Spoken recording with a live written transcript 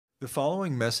The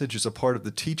following message is a part of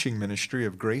the teaching ministry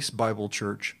of Grace Bible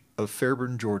Church of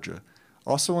Fairburn, Georgia,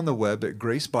 also on the web at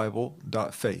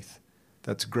gracebible.faith.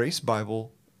 That's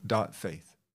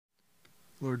gracebible.faith.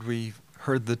 Lord, we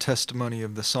heard the testimony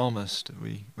of the psalmist.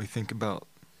 We think about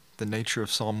the nature of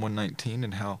Psalm 119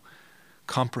 and how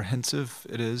comprehensive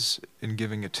it is in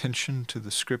giving attention to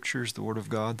the scriptures, the Word of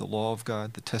God, the law of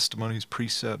God, the testimonies,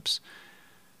 precepts,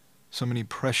 so many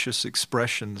precious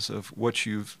expressions of what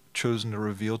you've chosen to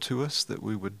reveal to us, that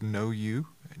we would know you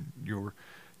and your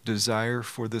desire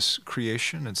for this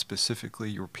creation and specifically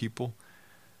your people,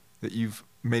 that you've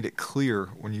made it clear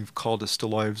when you've called us to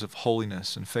lives of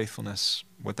holiness and faithfulness,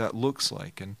 what that looks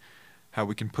like and how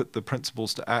we can put the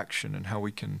principles to action and how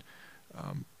we can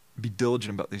be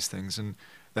diligent about these things. And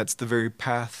that's the very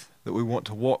path that we want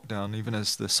to walk down, even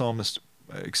as the psalmist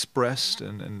expressed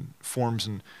and forms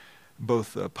in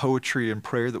both poetry and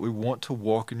prayer, that we want to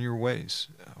walk in your ways.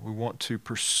 We want to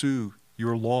pursue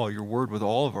your law, your word with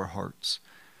all of our hearts.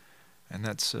 And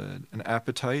that's an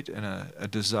appetite and a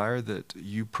desire that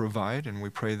you provide, and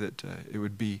we pray that it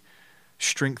would be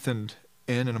strengthened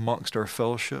in and amongst our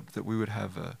fellowship, that we would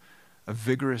have a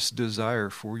vigorous desire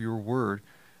for your word,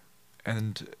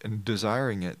 and in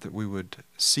desiring it, that we would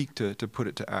seek to put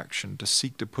it to action, to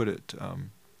seek to put it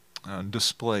on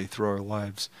display through our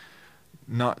lives,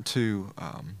 not to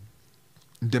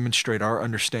demonstrate our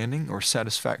understanding or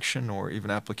satisfaction or even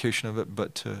application of it,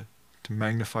 but to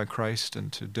magnify Christ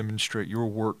and to demonstrate your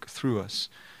work through us.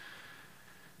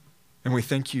 And we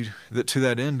thank you that to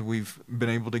that end we've been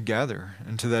able to gather,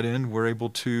 and to that end we're able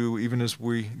to, even as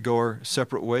we go our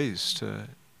separate ways, to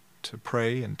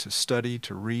pray and to study,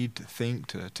 to read, to think,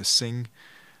 to sing,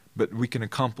 but we can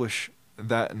accomplish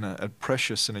that in a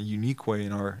precious and a unique way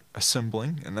in our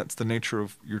assembling, and that's the nature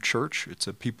of your church. It's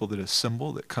a people that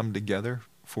assemble, that come together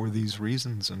for these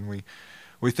reasons, and we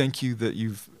thank you that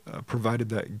you've provided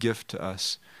that gift to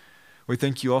us. We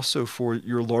thank you also for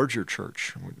your larger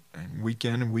church. And week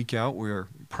in and week out, we are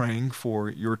praying for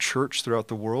your church throughout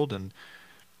the world, and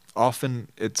often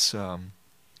it's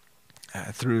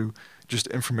through just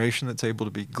information that's able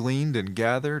to be gleaned and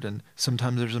gathered, and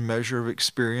sometimes there's a measure of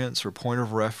experience or point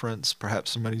of reference.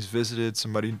 Perhaps somebody's visited,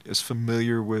 somebody is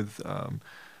familiar with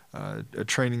a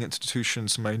training institution,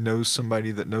 somebody knows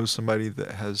somebody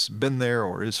that has been there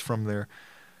or is from there.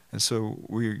 And so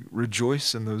we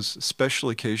rejoice in those special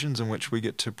occasions in which we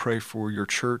get to pray for your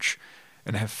church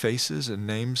and have faces and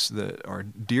names that are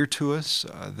dear to us,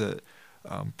 that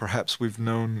perhaps we've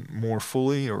known more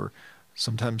fully or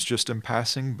sometimes just in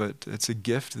passing, but it's a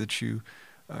gift that you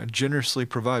generously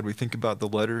provide. We think about the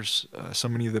letters. So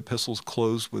many of the epistles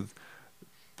close with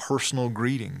personal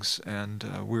greetings, and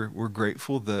we're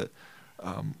grateful that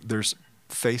there's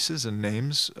faces and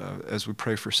names as we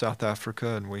pray for South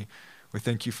Africa, and we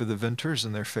thank you for the Venters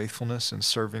and their faithfulness in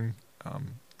serving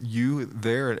you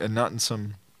there, and not in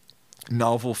some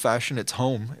novel fashion. It's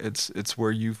home. It's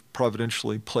where you've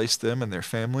providentially placed them and their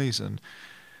families, and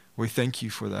we thank you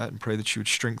for that and pray that you would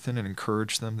strengthen and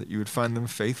encourage them, that you would find them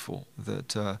faithful,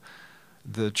 that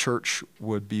the church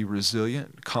would be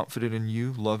resilient, confident in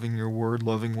you, loving your word,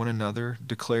 loving one another,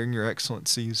 declaring your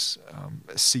excellencies,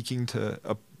 seeking to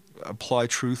apply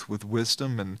truth with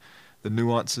wisdom and the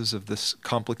nuances of this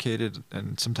complicated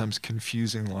and sometimes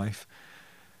confusing life.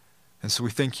 And so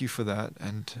we thank you for that,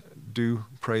 and do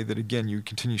pray that, again, you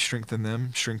continue to strengthen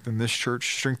them, strengthen this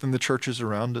church, strengthen the churches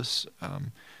around us.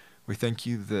 We thank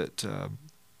you that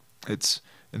it's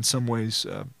in some ways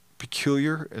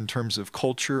peculiar in terms of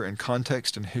culture and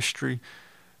context and history,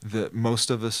 that most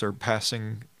of us are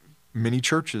passing many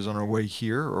churches on our way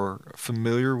here or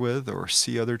familiar with or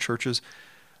see other churches.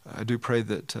 I do pray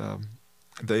that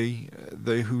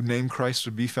they who name Christ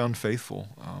would be found faithful,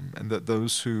 and that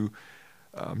those who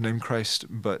name Christ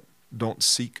but don't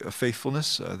seek a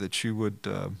faithfulness, that you would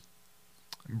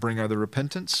bring either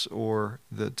repentance or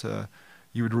that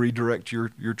you would redirect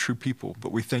your true people.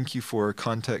 But we thank you for a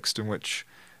context in which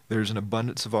there's an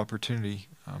abundance of opportunity.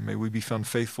 May we be found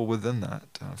faithful within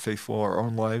that, faithful in our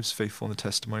own lives, faithful in the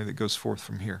testimony that goes forth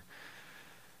from here.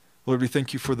 Lord, we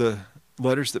thank you for the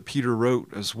letters that Peter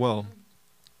wrote as well.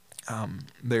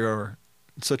 They are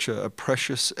such a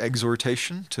precious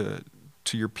exhortation to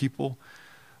your people.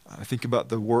 I think about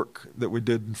the work that we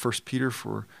did in 1 Peter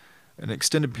for an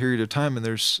extended period of time, and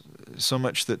there's so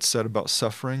much that's said about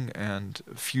suffering and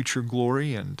future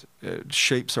glory, and it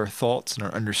shapes our thoughts and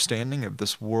our understanding of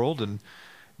this world and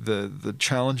the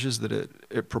challenges that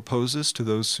it proposes to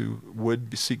those who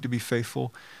would seek to be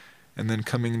faithful. And then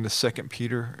coming into 2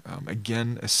 Peter,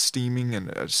 again, esteeming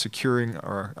and securing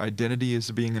our identity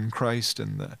as being in Christ,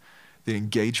 and the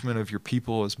engagement of your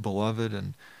people as beloved,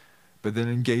 and but then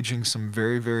engaging some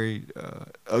very, very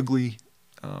ugly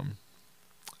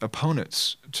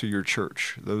opponents to your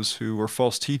church, those who are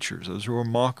false teachers, those who are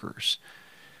mockers.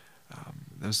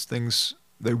 Those things,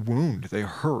 they wound, they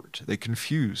hurt, they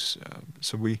confuse.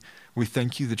 So we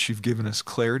thank you that you've given us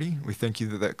clarity. We thank you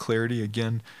that that clarity,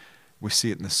 again, we see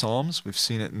it in the Psalms. We've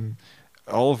seen it in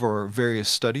all of our various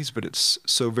studies, but it's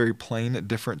so very plain at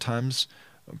different times.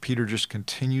 Peter just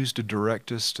continues to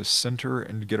direct us to center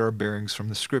and to get our bearings from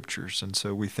the Scriptures. And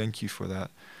so we thank you for that.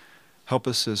 Help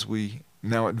us as we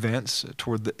now advance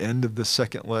toward the end of the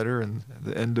second letter and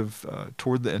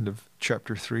toward the end of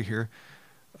chapter 3 here,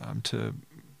 to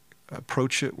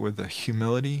approach it with a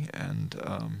humility and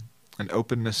an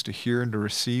openness to hear and to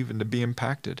receive and to be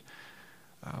impacted.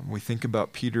 We think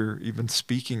about Peter even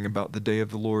speaking about the day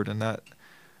of the Lord, and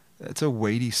that's a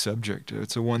weighty subject.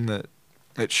 It's a one that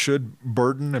it should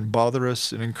burden and bother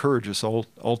us and encourage us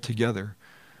all together.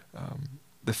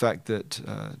 The fact that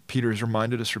Peter has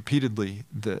reminded us repeatedly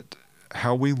that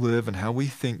how we live and how we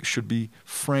think should be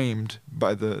framed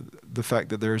by the fact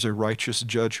that there is a righteous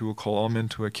judge who will call all men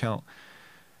to account.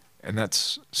 And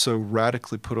that's so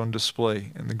radically put on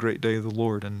display in the great day of the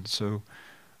Lord. And so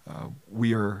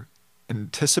we are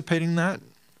anticipating that,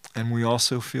 and we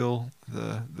also feel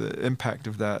the impact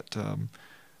of that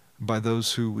by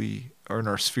those who we are in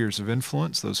our spheres of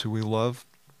influence, those who we love.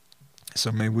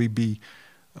 So may we be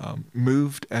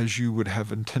moved as you would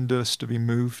have intended us to be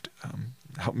moved.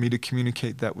 Help me to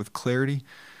communicate that with clarity.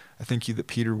 I thank you that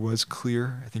Peter was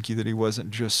clear. I thank you that he wasn't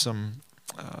just some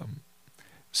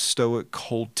stoic,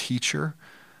 cold teacher,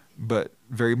 but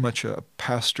very much a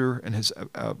pastor in his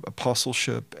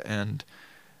apostleship, and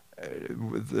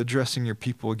with addressing your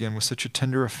people again with such a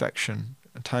tender affection,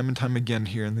 time and time again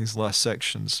here in these last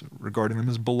sections, regarding them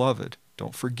as beloved.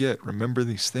 Don't forget, remember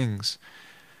these things.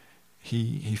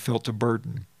 He felt a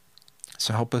burden.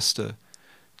 So help us to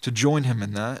join him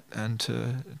in that and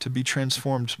to be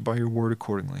transformed by your word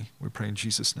accordingly. We pray in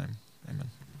Jesus' name. Amen.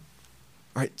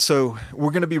 All right, so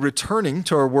we're going to be returning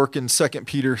to our work in 2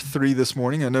 Peter 3 this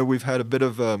morning. I know we've had a bit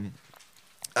of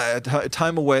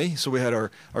time away, so we had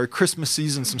our Christmas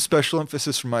season, some special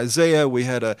emphasis from Isaiah. We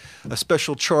had a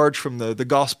special charge from the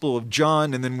Gospel of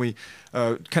John, and then we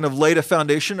kind of laid a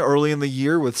foundation early in the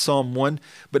year with Psalm 1.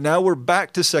 But now we're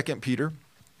back to 2 Peter.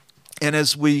 And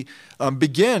as we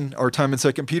begin our time in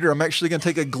 2 Peter, I'm actually going to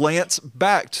take a glance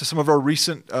back to some of our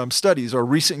recent studies, our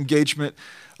recent engagement,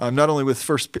 not only with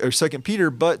 2 Peter,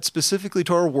 but specifically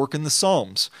to our work in the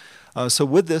Psalms. So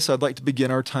with this, I'd like to begin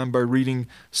our time by reading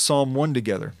Psalm 1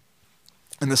 together.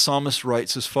 And the psalmist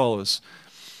writes as follows: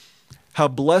 "How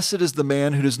blessed is the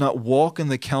man who does not walk in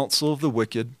the counsel of the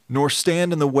wicked, nor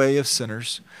stand in the way of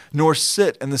sinners, nor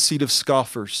sit in the seat of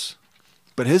scoffers.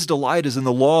 But his delight is in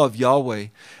the law of Yahweh,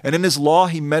 and in his law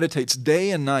he meditates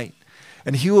day and night.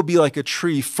 And he will be like a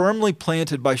tree firmly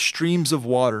planted by streams of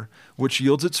water, which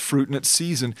yields its fruit in its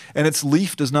season, and its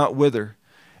leaf does not wither.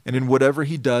 And in whatever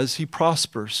he does, he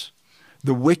prospers.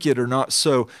 The wicked are not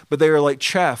so, but they are like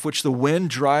chaff which the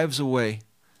wind drives away.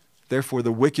 Therefore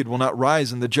the wicked will not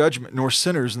rise in the judgment, nor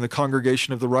sinners in the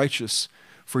congregation of the righteous.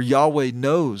 For Yahweh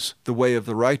knows the way of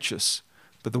the righteous,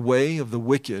 but the way of the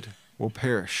wicked will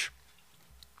perish."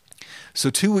 So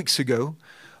 2 weeks ago,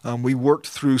 we worked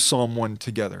through Psalm 1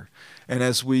 together. And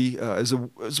as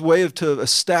a way to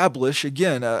establish,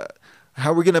 again,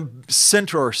 how we're going to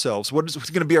center ourselves, what's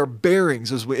going to be our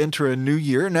bearings as we enter a new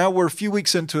year. Now we're a few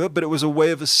weeks into it, but it was a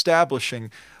way of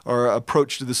establishing our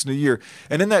approach to this new year.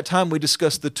 And in that time, we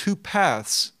discussed the two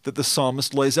paths that the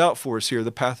psalmist lays out for us here.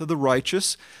 The path of the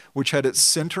righteous, which had its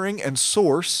centering and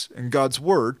source in God's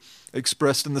word,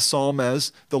 expressed in the psalm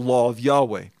as the law of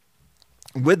Yahweh.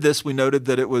 With this, we noted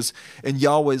that it was in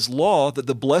Yahweh's law that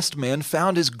the blessed man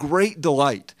found his great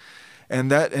delight,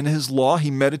 and that in his law he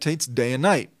meditates day and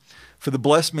night. For the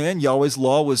blessed man, Yahweh's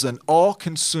law was an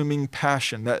all-consuming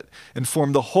passion that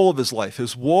informed the whole of his life,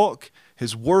 his walk,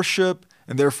 his worship,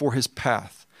 and therefore his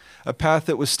path. A path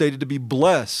that was stated to be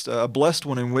blessed, a blessed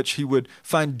one in which he would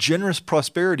find generous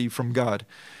prosperity from God.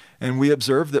 And we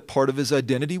observed that part of his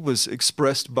identity was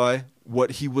expressed by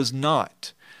what he was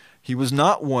not. He was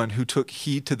not one who took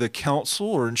heed to the counsel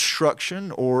or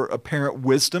instruction or apparent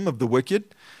wisdom of the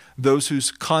wicked, those whose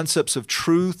concepts of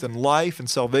truth and life and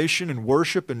salvation and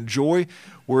worship and joy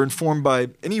were informed by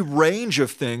any range of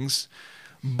things,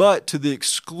 but to the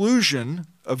exclusion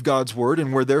of God's word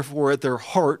and were therefore at their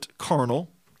heart carnal.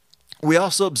 We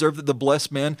also observe that the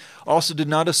blessed man also did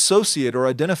not associate or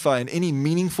identify in any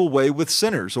meaningful way with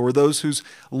sinners or those whose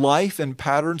life and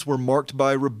patterns were marked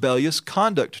by rebellious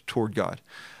conduct toward God,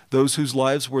 those whose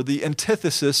lives were the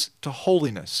antithesis to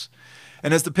holiness.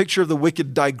 And as the picture of the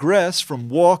wicked digressed from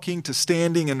walking to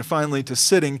standing and finally to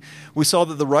sitting, we saw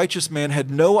that the righteous man had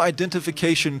no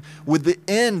identification with the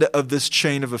end of this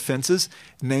chain of offenses,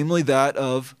 namely that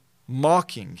of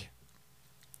mocking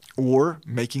or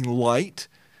making light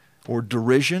or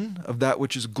derision of that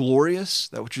which is glorious,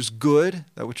 that which is good,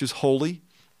 that which is holy.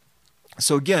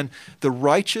 So again, the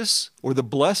righteous or the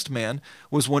blessed man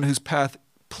was one whose path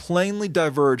plainly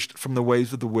diverged from the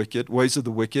ways of the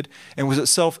wicked, and was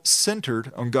itself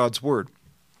centered on God's word.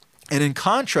 And in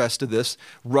contrast to this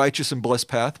righteous and blessed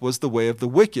path was the way of the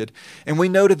wicked. And we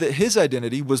noted that his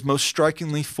identity was most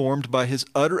strikingly formed by his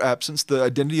utter absence. The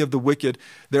identity of the wicked,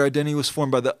 their identity was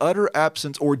formed by the utter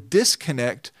absence or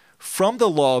disconnect from the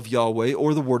law of Yahweh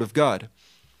or the word of God.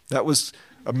 That was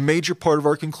a major part of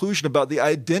our conclusion about the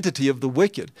identity of the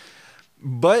wicked.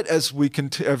 But as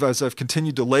I've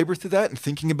continued to labor through that and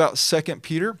thinking about 2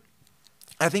 Peter,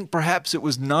 I think perhaps it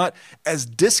was not as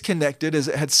disconnected as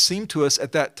it had seemed to us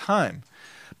at that time.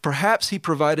 Perhaps he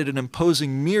provided an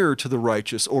imposing mirror to the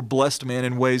righteous or blessed man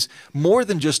in ways more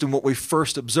than just in what we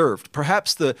first observed.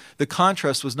 Perhaps the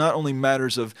contrast was not only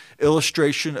matters of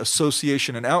illustration,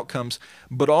 association, and outcomes,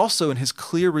 but also in his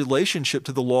clear relationship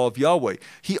to the law of Yahweh.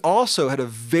 He also had a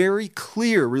very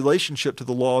clear relationship to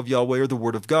the law of Yahweh or the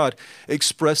Word of God,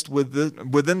 expressed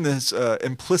within this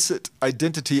implicit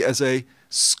identity as a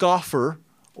scoffer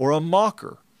or a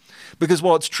mocker. Because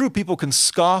while it's true people can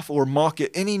scoff or mock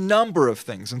at any number of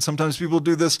things, and sometimes people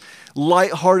do this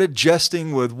lighthearted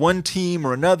jesting with one team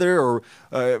or another, or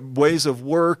ways of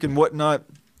work and whatnot,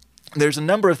 there's a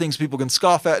number of things people can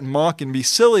scoff at and mock and be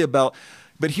silly about.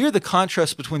 But here the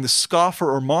contrast between the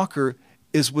scoffer or mocker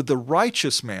is with the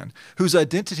righteous man, whose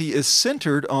identity is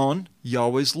centered on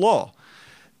Yahweh's law.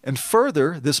 And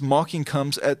further, this mocking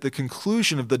comes at the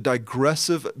conclusion of the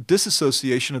digressive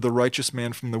disassociation of the righteous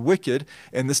man from the wicked,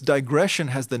 and this digression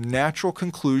has the natural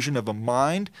conclusion of a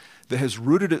mind that has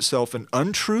rooted itself in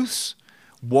untruths,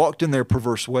 walked in their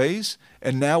perverse ways,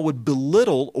 and now would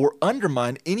belittle or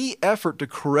undermine any effort to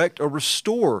correct or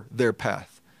restore their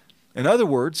path. In other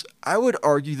words, I would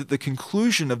argue that the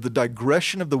conclusion of the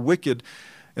digression of the wicked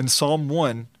in Psalm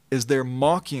 1 is their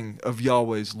mocking of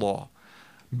Yahweh's law,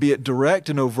 be it direct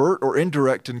and overt or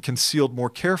indirect and concealed more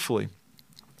carefully.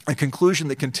 A conclusion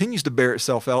that continues to bear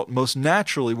itself out most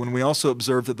naturally when we also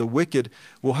observe that the wicked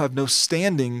will have no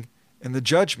standing in the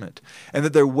judgment, and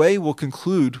that their way will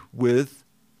conclude with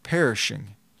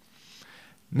perishing.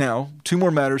 Now, two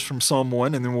more matters from Psalm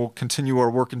 1, and then we'll continue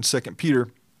our work in 2 Peter.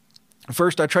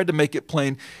 First, I tried to make it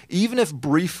plain, even if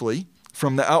briefly,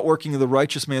 from the outworking of the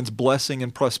righteous man's blessing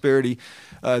and prosperity,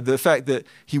 the fact that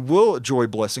he will enjoy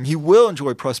blessing, he will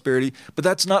enjoy prosperity, but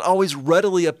that's not always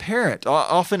readily apparent.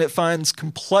 Often it finds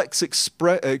complex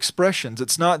expressions.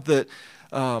 It's not that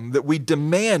that we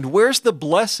demand, where's the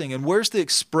blessing and where's the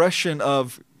expression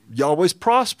of Yahweh's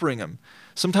prospering him?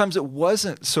 Sometimes it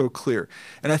wasn't so clear.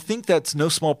 And I think that's no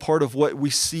small part of what we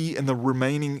see in the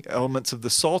remaining elements of the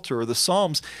Psalter or the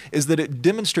Psalms, is that it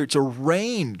demonstrates a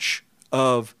range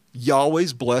of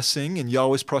Yahweh's blessing and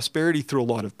Yahweh's prosperity through a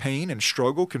lot of pain and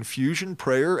struggle, confusion,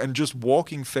 prayer, and just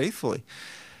walking faithfully.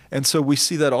 And so we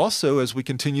see that also as we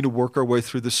continue to work our way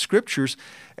through the Scriptures,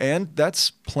 and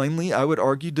that's plainly, I would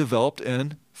argue, developed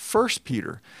in 1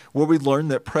 Peter, where we learn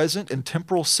that present and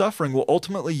temporal suffering will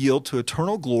ultimately yield to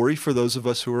eternal glory for those of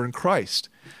us who are in Christ.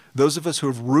 Those of us who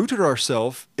have rooted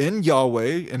ourselves in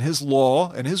Yahweh and His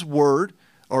law and His word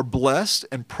are blessed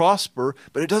and prosper,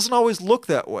 but it doesn't always look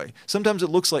that way. Sometimes it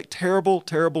looks like terrible,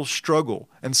 terrible struggle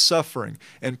and suffering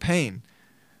and pain,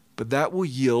 but that will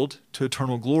yield to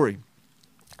eternal glory.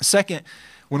 Second,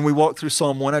 when we walk through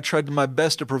Psalm 1, I tried my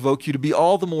best to provoke you to be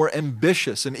all the more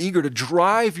ambitious and eager to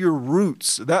drive your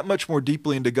roots that much more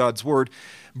deeply into God's Word,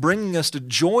 bringing us to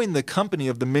join the company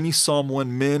of the many Psalm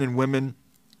 1 men and women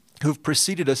who've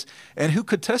preceded us and who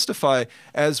could testify,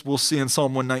 as we'll see in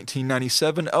Psalm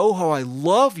 119:97, "Oh, how I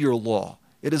love your law.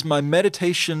 It is my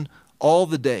meditation all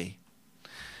the day."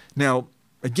 Now,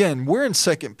 again, we're in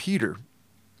 2 Peter,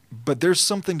 but there's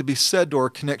something to be said to our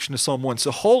connection to Psalm 1.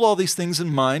 So hold all these things in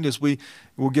mind as we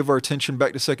will give our attention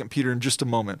back to 2 Peter in just a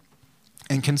moment.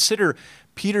 And consider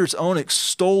Peter's own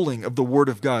extolling of the Word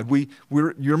of God. You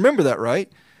remember that,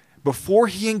 right? Before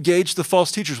he engaged the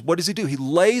false teachers, what does he do? He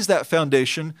lays that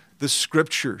foundation, the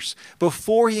Scriptures.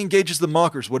 Before he engages the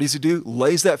mockers, what does he do?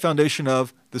 Lays that foundation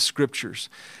of the Scriptures.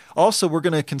 Also, we're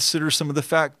going to consider some of the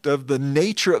fact of the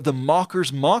nature of the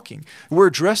mockers mocking. We're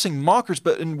addressing mockers,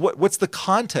 but in what's the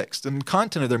context and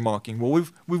content of their mocking? Well,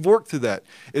 we've worked through that.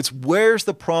 It's where's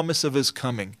the promise of his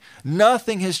coming?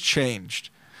 Nothing has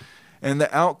changed. And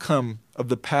the outcome of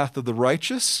the path of the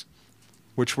righteous,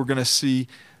 which we're going to see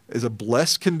is a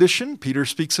blessed condition. Peter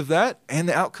speaks of that. And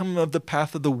the outcome of the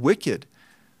path of the wicked,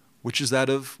 which is that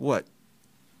of what?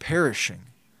 Perishing.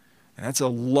 And that's a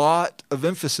lot of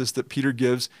emphasis that Peter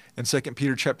gives in 2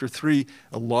 Peter chapter 3,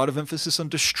 a lot of emphasis on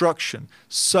destruction,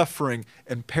 suffering,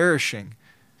 and perishing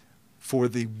for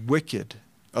the wicked,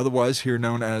 otherwise here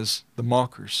known as the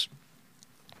mockers.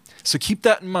 So keep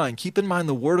that in mind. Keep in mind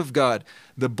the word of God,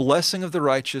 the blessing of the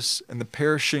righteous and the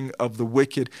perishing of the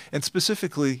wicked, and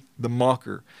specifically the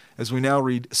mocker. As we now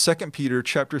read 2 Peter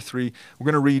chapter 3, we're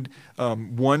going to read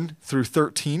 1 through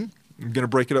 13. I'm going to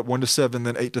break it up 1 to 7,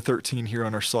 then 8 to 13 here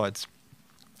on our slides.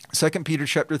 2 Peter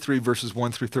chapter 3, verses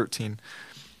 1 through 13.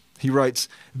 He writes,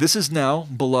 "This is now,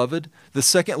 beloved, the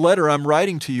second letter I'm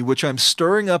writing to you, which I'm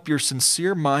stirring up your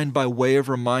sincere mind by way of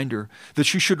reminder,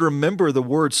 that you should remember the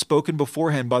words spoken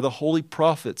beforehand by the holy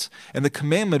prophets and the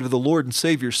commandment of the Lord and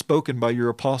Savior spoken by your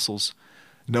apostles.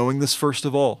 Knowing this first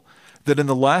of all, that in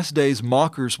the last days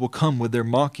mockers will come with their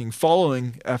mocking,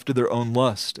 following after their own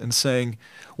lust, and saying,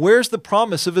 'Where's the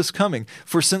promise of his coming?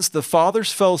 For since the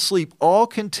fathers fell asleep, all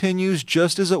continues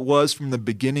just as it was from the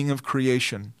beginning of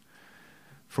creation.'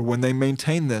 For when they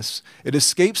maintain this, it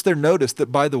escapes their notice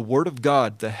that by the word of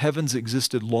God the heavens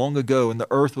existed long ago, and the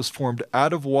earth was formed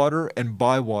out of water and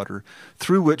by water,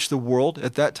 through which the world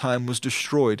at that time was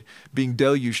destroyed, being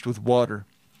deluged with water.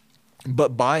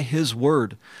 But by his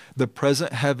word, the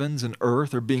present heavens and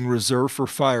earth are being reserved for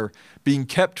fire, being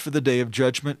kept for the day of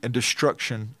judgment and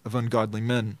destruction of ungodly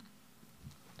men.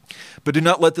 But do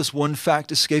not let this one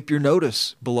fact escape your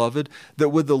notice, beloved, that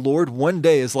with the Lord 1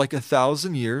 day is like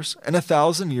 1,000 years, and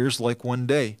 1,000 years like 1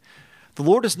 day. The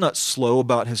Lord is not slow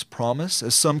about his promise,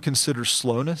 as some consider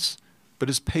slowness, but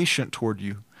is patient toward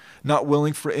you, not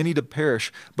willing for any to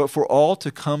perish, but for all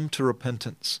to come to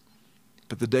repentance.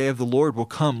 But the day of the Lord will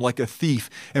come like a thief,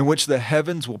 in which the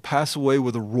heavens will pass away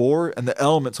with a roar, and the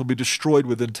elements will be destroyed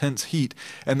with intense heat,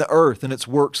 and the earth and its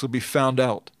works will be found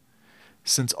out.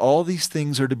 Since all these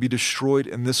things are to be destroyed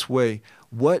in this way,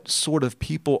 what sort of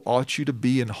people ought you to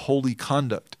be in holy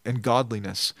conduct and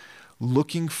godliness,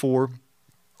 looking for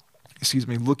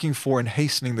and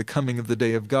hastening the coming of the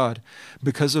day of God,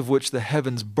 because of which the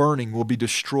heavens burning will be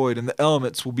destroyed, and the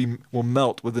elements will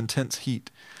melt with intense heat.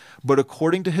 But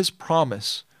according to his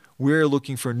promise, we are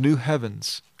looking for new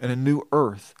heavens and a new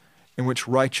earth in which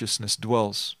righteousness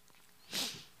dwells."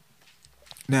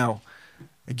 Now,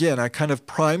 again, I kind of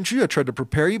primed you, I tried to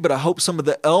prepare you, but I hope some of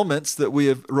the elements that we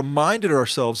have reminded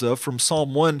ourselves of from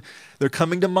Psalm 1, they're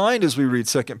coming to mind as we read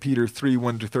 2 Peter 3,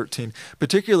 1 to 13,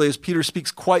 particularly as Peter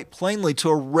speaks quite plainly to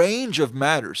a range of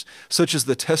matters, such as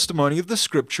the testimony of the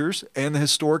Scriptures and the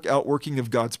historic outworking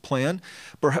of God's plan,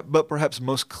 but perhaps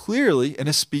most clearly in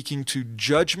his speaking to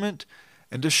judgment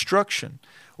and destruction,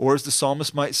 or as the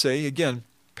psalmist might say, again,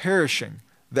 perishing,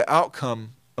 the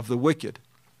outcome of the wicked.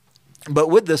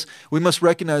 But with this, we must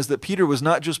recognize that Peter was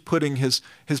not just putting his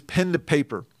pen to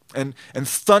paper and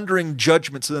thundering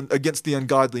judgments against the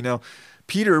ungodly. Now,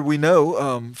 Peter, we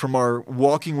know from our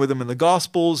walking with him in the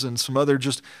Gospels and some other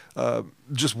just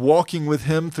walking with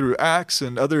him through Acts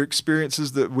and other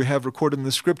experiences that we have recorded in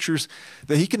the Scriptures,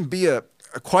 that he can be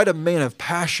quite a man of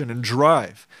passion and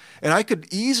drive. And I could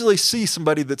easily see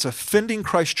somebody that's offending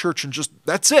Christ Church and just,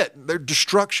 that's it, their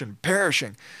destruction,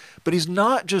 perishing. But he's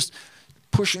not just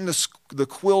pushing the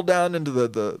quill down into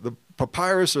the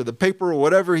papyrus or the paper or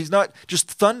whatever. He's not just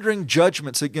thundering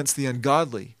judgments against the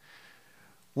ungodly.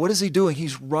 What is he doing?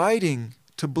 He's writing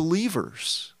to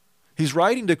believers. He's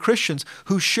writing to Christians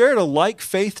who shared a like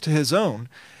faith to his own.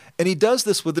 And he does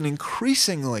this with an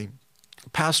increasingly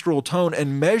pastoral tone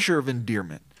and measure of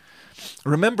endearment.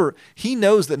 Remember, he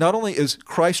knows that not only is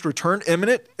Christ's return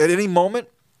imminent at any moment,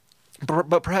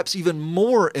 but perhaps even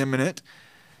more imminent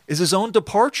is his own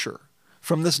departure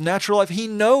from this natural life. He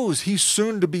knows he's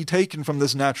soon to be taken from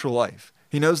this natural life.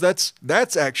 He knows that's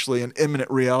actually an imminent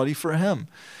reality for him.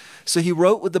 So he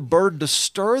wrote with the burden to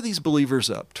stir these believers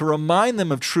up, to remind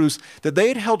them of truths that they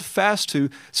had held fast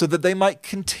to so that they might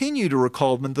continue to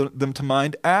recall them to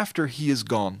mind after he is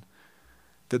gone,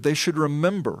 that they should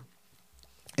remember.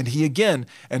 And he again,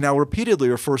 and now repeatedly,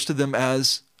 refers to them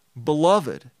as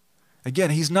beloved.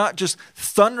 Again, he's not just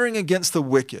thundering against the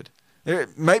wicked. There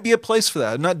might be a place for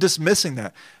that. I'm not dismissing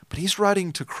that. But he's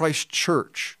writing to Christ's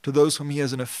church, to those whom he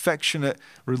has an affectionate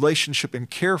relationship and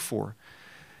care for.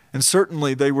 And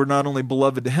certainly they were not only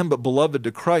beloved to him, but beloved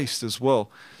to Christ as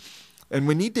well. And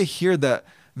we need to hear that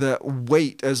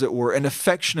weight, as it were, an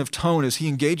affection of tone as he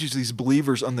engages these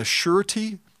believers on the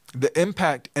surety, the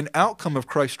impact, and outcome of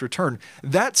Christ's return.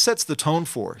 That sets the tone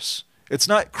for us. It's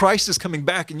not Christ is coming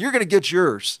back and you're going to get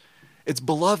yours. It's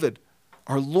beloved.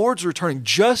 Our Lord's returning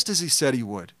just as he said he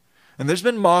would. And there's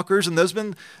been mockers, and there's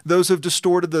been those who have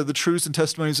distorted the truths and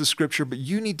testimonies of Scripture, but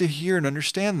you need to hear and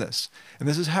understand this. And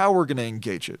this is how we're going to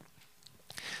engage it.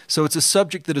 So it's a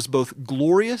subject that is both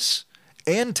glorious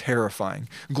and terrifying.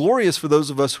 Glorious for those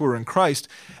of us who are in Christ,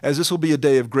 as this will be a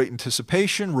day of great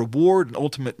anticipation, reward, and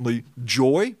ultimately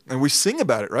joy. And we sing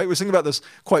about it, right? We sing about this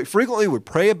quite frequently. We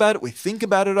pray about it. We think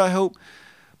about it, I hope.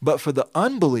 But for the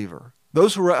unbeliever,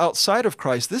 those who are outside of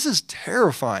Christ, this is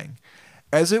terrifying,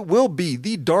 as it will be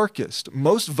the darkest,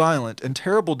 most violent, and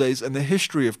terrible days in the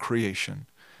history of creation.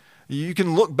 You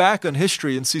can look back on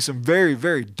history and see some very,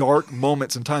 very dark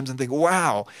moments and times and think,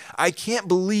 wow, I can't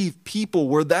believe people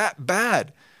were that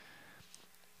bad.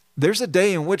 There's a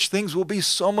day in which things will be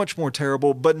so much more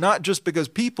terrible, but not just because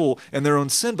people and their own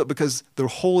sin, but because their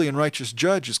holy and righteous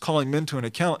judge is calling men to an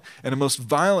account in the most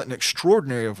violent and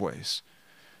extraordinary of ways.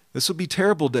 This will be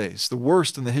terrible days, the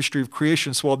worst in the history of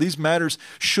creation. So while these matters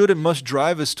should and must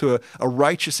drive us to a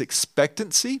righteous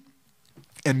expectancy,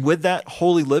 and with that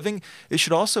holy living, it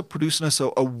should also produce in us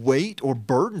a weight or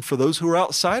burden for those who are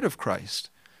outside of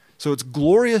Christ. So it's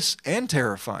glorious and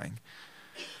terrifying.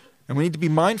 And we need to be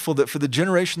mindful that for the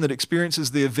generation that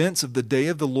experiences the events of the day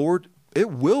of the Lord,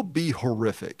 it will be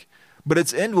horrific. But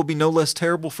its end will be no less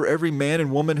terrible for every man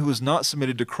and woman who is not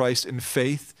submitted to Christ in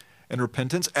faith and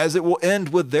repentance, as it will end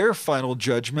with their final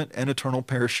judgment and eternal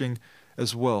perishing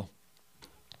as well.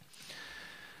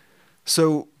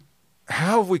 So,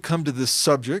 how have we come to this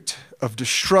subject of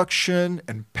destruction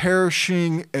and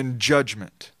perishing and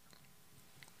judgment?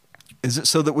 Is it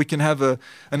so that we can have a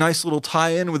nice little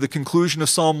tie-in with the conclusion of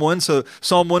Psalm 1? So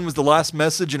Psalm 1 was the last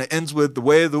message, and it ends with the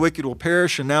way of the wicked will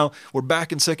perish, and now we're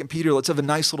back in 2 Peter. Let's have a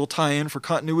nice little tie-in for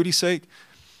continuity's sake?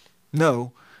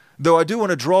 No. Though I do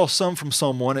want to draw some from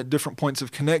Psalm 1 at different points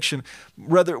of connection.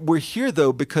 Rather, we're here,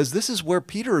 though, because this is where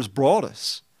Peter has brought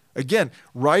us. Again,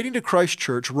 writing to Christ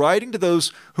Church, writing to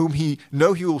those whom he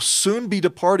will soon be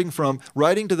departing from,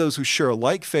 writing to those who share a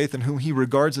like faith and whom he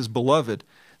regards as beloved.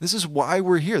 This is why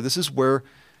we're here. This is where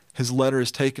his letter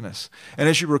has taken us. And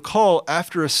as you recall,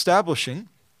 after establishing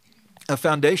a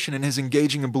foundation in his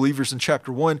engaging in believers in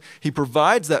chapter 1, he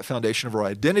provides that foundation of our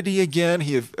identity again.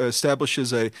 He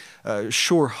establishes a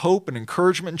sure hope and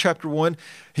encouragement in chapter 1.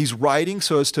 He's writing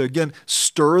so as to, again,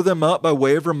 stir them up by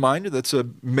way of reminder. That's a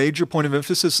major point of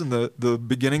emphasis in the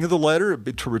beginning of the letter.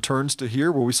 It returns to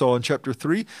here where we saw in chapter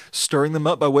 3, stirring them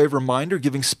up by way of reminder,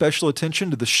 giving special attention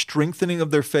to the strengthening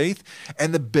of their faith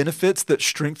and the benefits that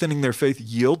strengthening their faith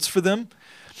yields for them.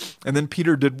 And then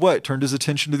Peter did what? Turned his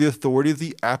attention to the authority of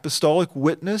the apostolic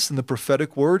witness and the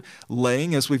prophetic word,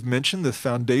 laying, as we've mentioned, the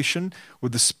foundation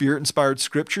with the Spirit-inspired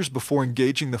scriptures before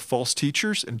engaging the false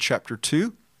teachers in chapter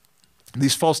 2.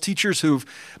 These false teachers who've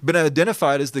been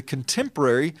identified as the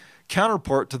contemporary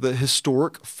counterpart to the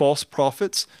historic false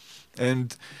prophets.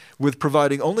 And with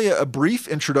providing only a brief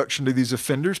introduction to these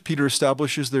offenders, Peter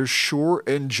establishes their sure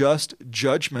and just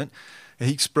judgment. And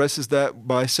he expresses that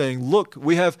by saying, look,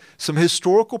 we have some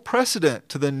historical precedent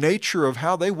to the nature of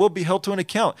how they will be held to an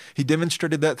account. He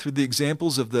demonstrated that through the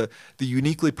examples of the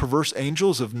uniquely perverse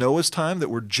angels of Noah's time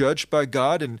that were judged by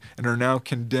God and are now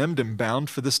condemned and bound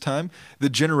for this time. The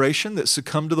generation that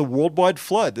succumbed to the worldwide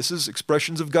flood. This is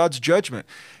expressions of God's judgment.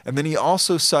 And then he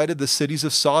also cited the cities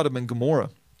of Sodom and Gomorrah.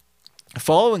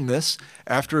 Following this,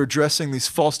 after addressing these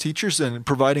false teachers and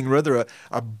providing rather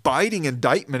a biting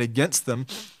indictment against them,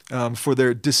 for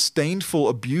their disdainful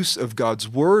abuse of God's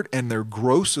word and their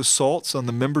gross assaults on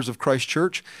the members of Christ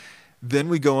Church, then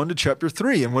we go on to chapter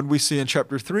 3. And what we see in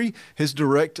chapter 3, he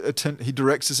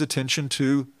directs his attention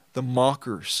to the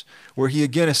mockers, where he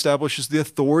again establishes the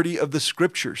authority of the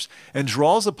scriptures and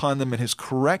draws upon them in his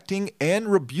correcting and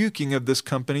rebuking of this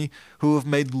company who have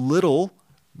made little,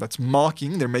 that's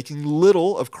mocking, they're making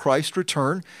little of Christ's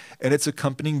return and its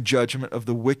accompanying judgment of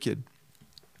the wicked.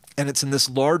 And it's in this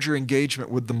larger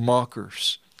engagement with the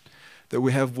mockers that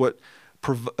we have what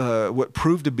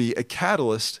proved to be a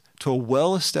catalyst to a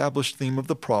well-established theme of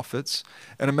the prophets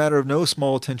and a matter of no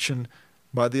small attention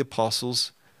by the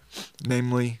apostles,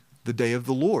 namely the day of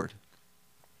the Lord.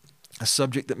 A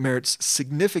subject that merits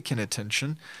significant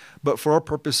attention, but for our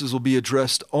purposes will be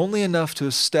addressed only enough to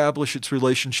establish its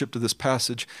relationship to this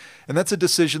passage. And that's a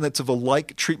decision that's of a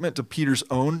like treatment to Peter's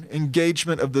own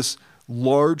engagement of this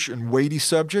large and weighty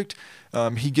subject.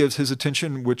 He gives his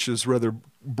attention, which is rather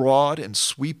broad and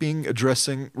sweeping,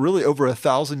 addressing really over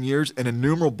 1,000 years and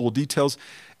innumerable details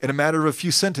in a matter of a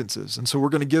few sentences. And so we're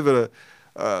going to give it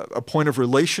a point of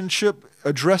relationship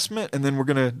addressment, and then we're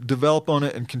going to develop on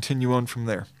it and continue on from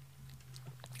there.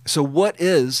 So what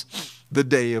is the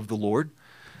day of the Lord?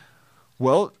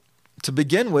 Well, to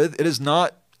begin with, it is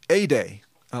not a day,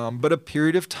 but a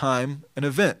period of time and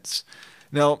events.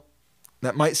 Now,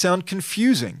 That might sound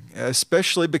confusing,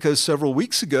 especially because several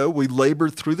weeks ago we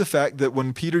labored through the fact that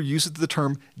when Peter uses the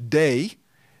term day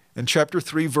in chapter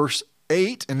 3, verse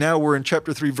 8, and now we're in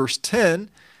chapter 3, verse 10,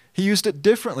 he used it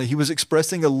differently. He was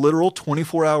expressing a literal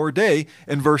 24-hour day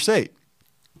in verse 8.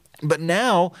 But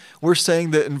now we're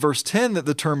saying that in verse 10 that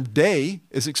the term day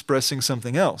is expressing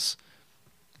something else.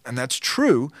 And that's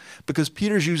true because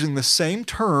Peter's using the same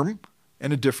term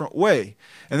in a different way.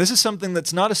 And this is something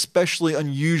that's not especially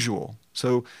unusual.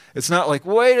 So it's not like,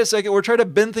 wait a second, we're trying to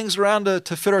bend things around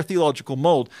to fit our theological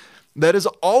mold. That is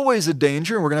always a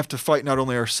danger, and we're going to have to fight not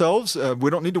only ourselves. We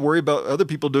don't need to worry about other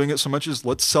people doing it so much as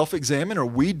let's self-examine. Are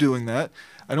we doing that?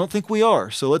 I don't think we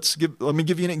are. So let me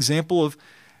give you an example of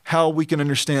how we can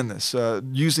understand this,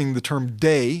 using the term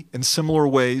day in similar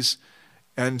ways,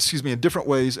 in different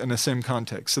ways in the same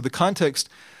context. So the context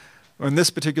in this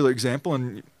particular example,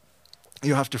 and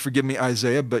you'll have to forgive me,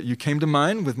 Isaiah, but you came to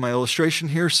mind with my illustration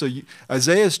here. So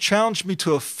Isaiah has challenged me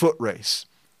to a foot race.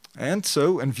 And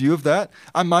so, in view of that,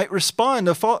 I might respond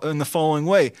in the following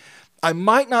way. I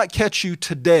might not catch you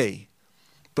today,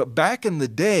 but back in the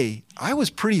day, I was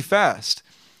pretty fast.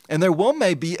 And there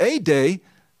may be a day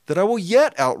that I will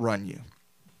yet outrun you.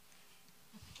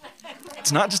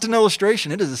 It's not just an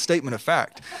illustration, it is a statement of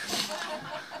fact.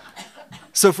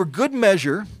 So for good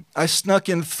measure, I snuck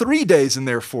in 3 days in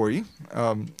there for you.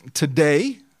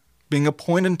 Today, being a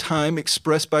point in time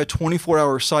expressed by a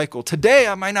 24-hour cycle. Today,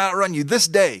 I might not outrun you. This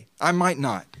day, I might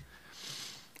not.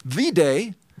 The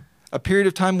day, a period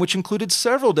of time which included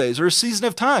several days or a season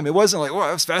of time. It wasn't like,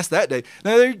 I was fast that day.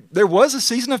 No, there was a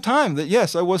season of time that,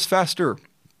 yes, I was faster.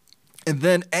 And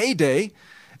then a day,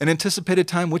 an anticipated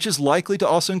time which is likely to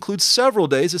also include several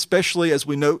days, especially as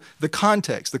we note the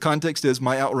context. The context is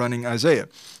my outrunning Isaiah.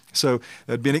 So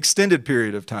that'd be an extended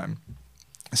period of time.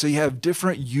 So you have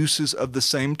different uses of the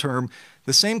same term,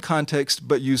 the same context,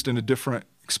 but used in a different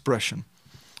expression.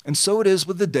 And so it is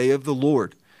with the day of the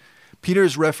Lord. Peter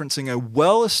is referencing a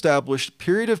well-established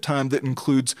period of time that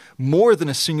includes more than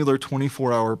a singular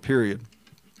 24-hour period.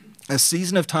 A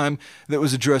season of time that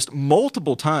was addressed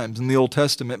multiple times in the Old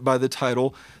Testament by the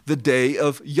title, the Day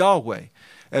of Yahweh,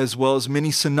 as well as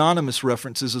many synonymous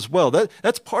references as well.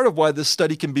 That's part of why this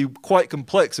study can be quite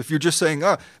complex. If you're just saying,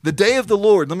 the day of the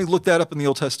Lord, let me look that up in the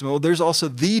Old Testament. Well, there's also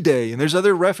the day, and there's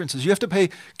other references. You have to pay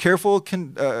careful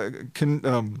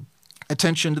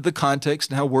attention to the context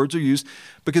and how words are used,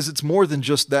 because it's more than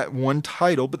just that one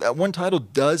title, but that one title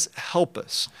does help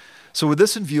us. So with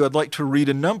this in view, I'd like to read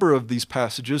a number of these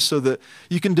passages so that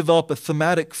you can develop a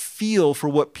thematic feel for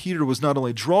what Peter was not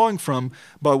only drawing from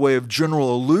by way of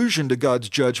general allusion to God's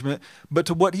judgment, but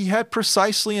to what he had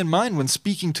precisely in mind when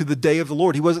speaking to the day of the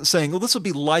Lord. He wasn't saying, well, this will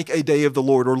be like a day of the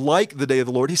Lord or like the day of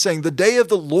the Lord. He's saying the day of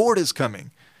the Lord is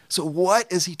coming. So what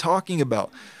is he talking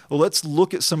about? Well, let's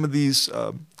look at some of these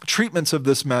treatments of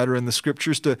this matter in the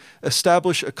scriptures to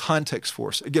establish a context for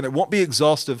us. Again, it won't be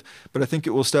exhaustive, but I think it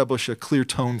will establish a clear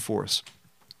tone for us.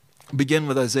 Begin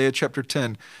with Isaiah chapter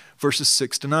 10, verses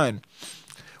 6 to 9.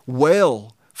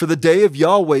 Wail, for the day of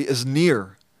Yahweh is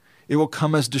near. It will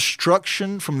come as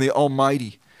destruction from the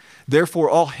Almighty. Therefore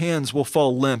all hands will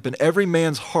fall limp, and every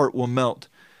man's heart will melt.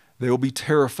 They will be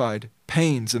terrified.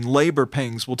 Pains and labor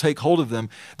pangs will take hold of them.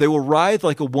 They will writhe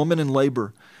like a woman in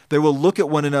labor. They will look at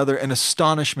one another in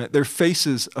astonishment, their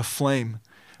faces aflame.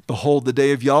 Behold, the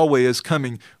day of Yahweh is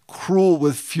coming, cruel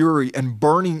with fury and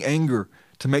burning anger,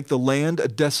 to make the land a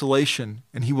desolation,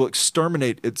 and he will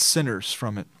exterminate its sinners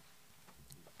from it.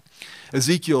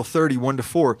 Ezekiel 30,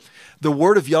 1-4. The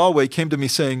word of Yahweh came to me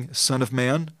saying, Son of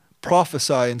man,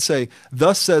 prophesy and say,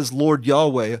 Thus says Lord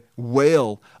Yahweh,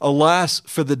 wail, alas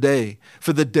for the day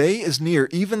is near,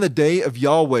 even the day of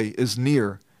Yahweh is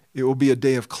near. It will be a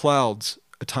day of clouds,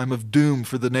 a time of doom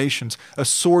for the nations. A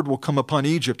sword will come upon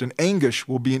Egypt, and anguish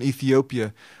will be in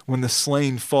Ethiopia. When the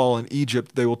slain fall in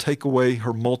Egypt, they will take away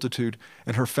her multitude,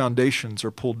 and her foundations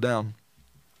are pulled down.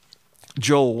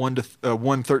 Joel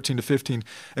 1:13-15.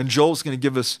 And Joel's going to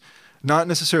give us, not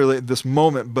necessarily at this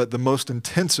moment, but the most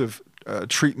intensive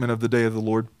treatment of the day of the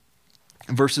Lord.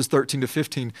 Verses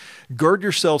 13-15, gird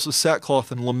yourselves with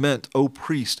sackcloth and lament, O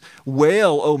priest.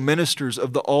 Wail, O ministers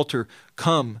of the altar.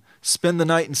 Come, spend the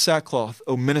night in sackcloth,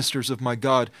 O ministers of my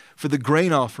God. For the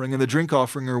grain offering and the drink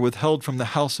offering are withheld from the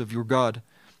house of your God.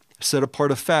 Set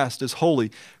apart a fast as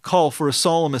holy. Call for a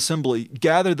solemn assembly.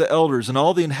 Gather the elders and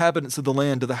all the inhabitants of the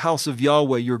land to the house of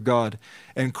Yahweh your God.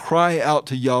 And cry out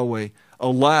to Yahweh,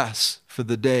 alas for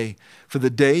the day. For the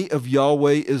day of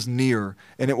Yahweh is near,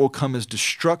 and it will come as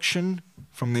destruction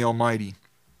from the Almighty.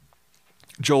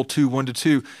 Joel 2,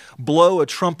 1-2, blow a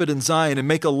trumpet in Zion and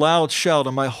make a loud shout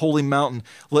on my holy mountain.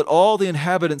 Let all the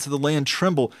inhabitants of the land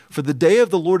tremble, for the day of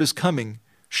the Lord is coming.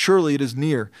 Surely it is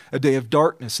near, a day of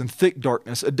darkness and thick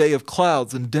darkness, a day of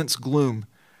clouds and dense gloom.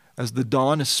 As the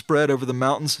dawn is spread over the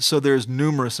mountains, so there is a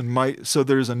numerous and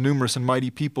mighty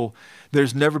people.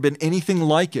 There's never been anything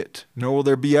like it, nor will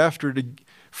there be after it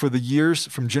for the years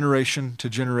from generation to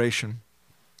generation.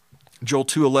 Joel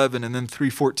 2:11 and then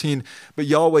 3:14, but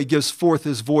Yahweh gives forth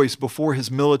his voice before his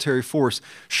military force.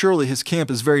 Surely his camp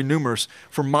is very numerous,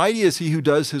 for mighty is he who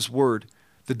does his word.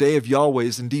 The day of Yahweh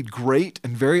is indeed great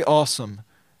and very awesome,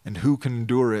 and who can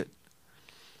endure it?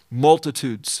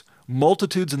 Multitudes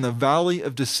in the valley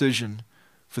of decision,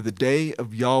 for the day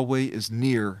of Yahweh is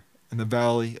near in the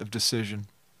valley of decision.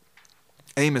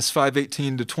 Amos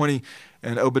 5:18-20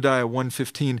 and Obadiah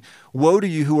 1:15. Woe to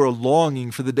you who are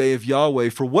longing for the day of Yahweh,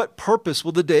 for what purpose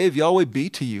will the day of Yahweh be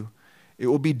to you? It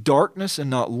will be darkness and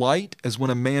not light, as when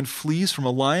a man flees from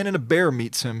a lion and a bear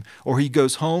meets him, or he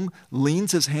goes home,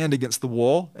 leans his hand against the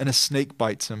wall, and a snake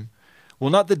bites him. Will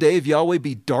not the day of Yahweh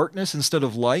be darkness instead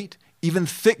of light, even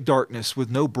thick darkness with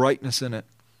no brightness in it?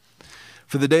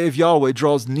 For the day of Yahweh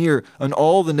draws near on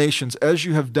all the nations, as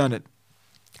you have done it.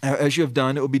 As you have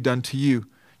done, it will be done to you.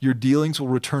 Your dealings will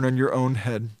return on your own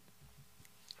head.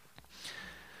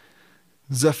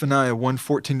 Zephaniah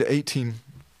 1:14-18.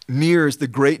 Near is the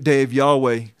great day of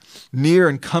Yahweh, near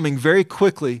and coming very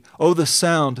quickly. Oh, the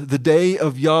sound, the day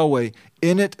of Yahweh.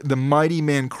 In it the mighty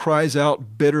man cries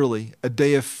out bitterly. A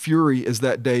day of fury is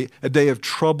that day, a day of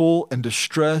trouble and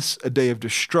distress, a day of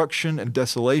destruction and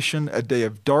desolation, a day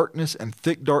of darkness and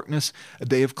thick darkness, a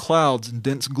day of clouds and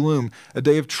dense gloom, a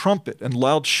day of trumpet and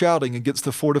loud shouting against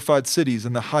the fortified cities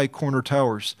and the high corner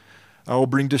towers. I will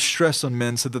bring distress on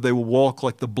men so that they will walk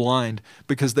like the blind,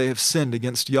 because they have sinned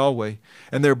against Yahweh,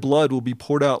 and their blood will be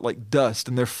poured out like dust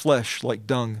and their flesh like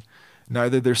dung.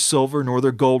 Neither their silver nor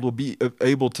their gold will be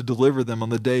able to deliver them on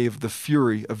the day of the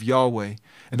fury of Yahweh.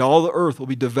 And all the earth will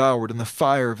be devoured in the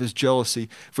fire of his jealousy,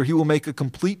 for he will make a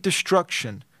complete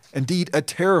destruction, indeed a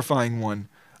terrifying one,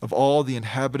 of all the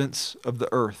inhabitants of the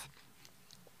earth.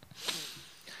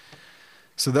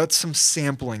 So that's some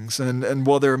samplings. And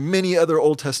while there are many other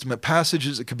Old Testament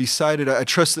passages that could be cited, I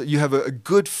trust that you have a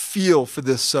good feel for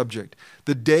this subject.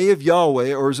 The day of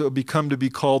Yahweh, or as it would become to be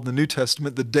called in the New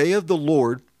Testament, the day of the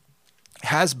Lord,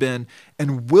 has been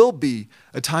and will be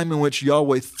a time in which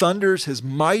Yahweh thunders his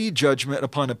mighty judgment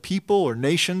upon a people or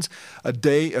nations, a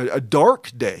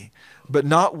dark day, but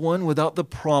not one without the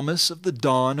promise of the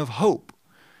dawn of hope.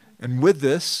 And with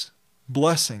this,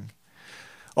 blessing.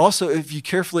 Also, if you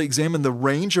carefully examine the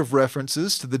range of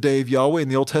references to the day of Yahweh in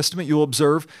the Old Testament, you'll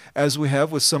observe, as we have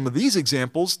with some of these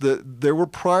examples, that there were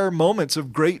prior moments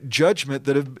of great judgment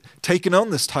that have taken on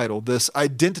this title, this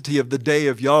identity of the day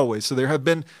of Yahweh. So there have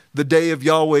been the day of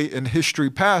Yahweh in history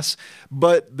past,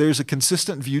 but there's a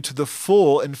consistent view to the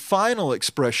full and final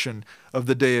expression of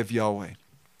the day of Yahweh.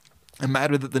 A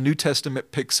matter that the New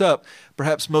Testament picks up,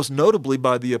 perhaps most notably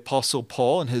by the Apostle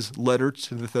Paul in his letters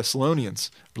to the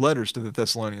Thessalonians.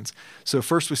 So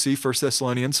first we see 1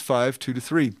 Thessalonians 5,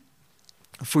 2-3.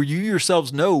 For you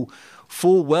yourselves know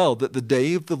full well that the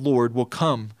day of the Lord will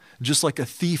come, just like a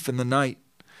thief in the night.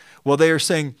 While they are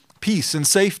saying peace and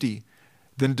safety,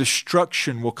 then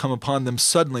destruction will come upon them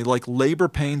suddenly, like labor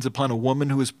pains upon a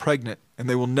woman who is pregnant, and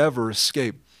they will never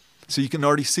escape. So you can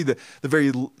already see the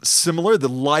very similar, the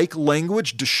like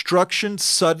language, destruction,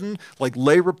 sudden, like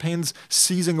labor pains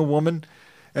seizing a woman.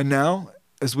 And now,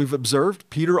 as we've observed,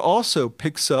 Peter also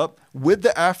picks up with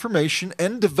the affirmation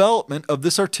and development of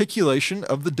this articulation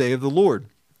of the day of the Lord.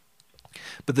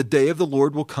 But the day of the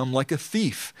Lord will come like a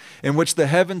thief, in which the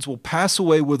heavens will pass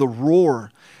away with a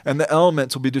roar, and the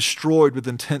elements will be destroyed with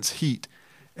intense heat,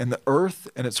 and the earth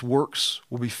and its works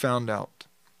will be found out.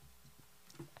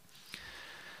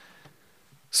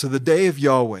 So the day of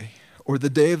Yahweh, or the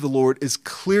day of the Lord, is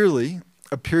clearly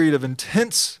a period of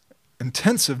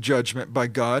intensive judgment by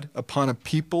God upon a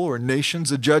people or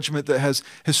nations, a judgment that has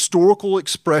historical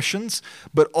expressions,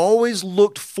 but always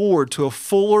looked forward to a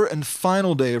fuller and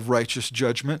final day of righteous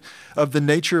judgment, of the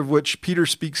nature of which Peter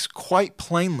speaks quite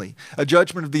plainly, a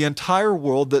judgment of the entire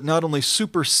world that not only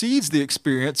supersedes the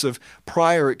experience of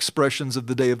prior expressions of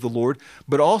the day of the Lord,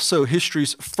 but also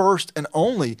history's first and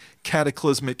only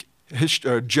cataclysmic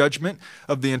judgment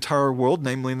of the entire world,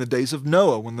 namely in the days of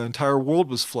Noah, when the entire world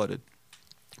was flooded.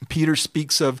 Peter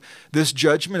speaks of this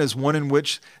judgment as one in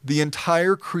which the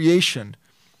entire creation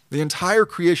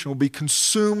will be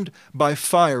consumed by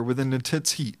fire with an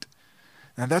intense heat.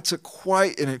 Now that's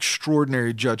quite an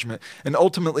extraordinary judgment, and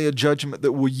ultimately a judgment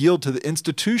that will yield to the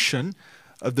institution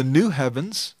of the new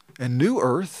heavens and new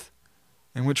earth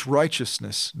in which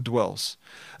righteousness dwells.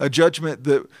 A judgment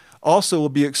that also will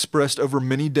be expressed over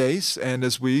many days, and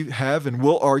as we have and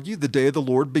will argue, the day of the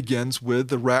Lord begins with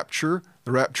the rapture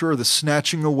or the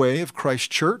snatching away of Christ's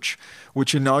church,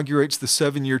 which inaugurates the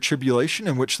 7-year tribulation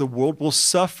in which the world will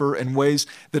suffer in ways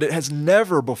that it has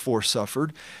never before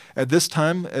suffered. At this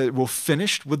time, it will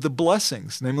finish with the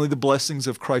blessings, namely the blessings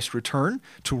of Christ's return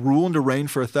to rule and to reign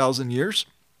for 1,000 years.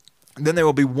 And then there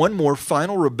will be one more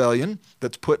final rebellion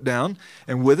that's put down,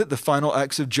 and with it the final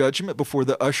acts of judgment before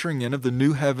the ushering in of the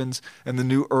new heavens and the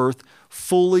new earth,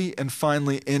 fully and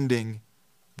finally ending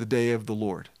the day of the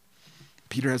Lord.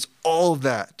 Peter has all of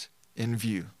that in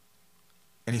view,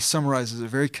 and he summarizes it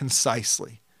very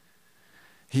concisely.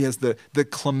 He has the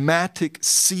climatic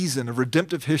season of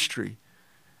redemptive history,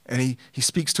 and he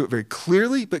speaks to it very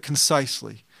clearly but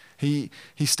concisely. He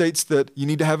states that you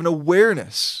need to have an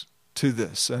awareness to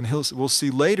this. And we'll see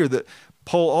later that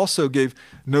Paul also gave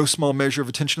no small measure of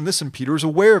attention to this, and Peter is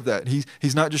aware of that.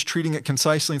 He's not just treating it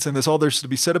concisely and saying that's all there's to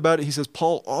be said about it. He says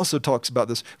Paul also talks about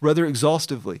this rather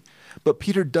exhaustively. But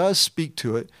Peter does speak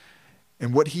to it,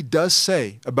 and what he does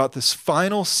say about this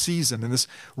final season and this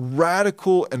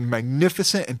radical and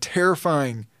magnificent and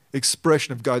terrifying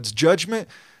expression of God's judgment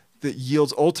that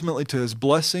yields ultimately to his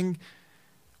blessing,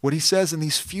 what he says in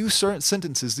these few certain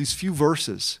sentences, these few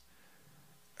verses,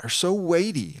 are so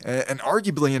weighty and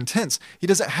arguably intense. He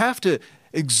doesn't have to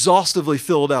exhaustively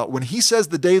fill it out. When he says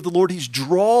the day of the Lord, he's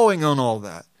drawing on all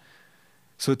that.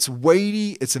 So it's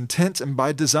weighty, it's intense, and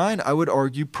by design, I would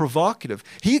argue, provocative.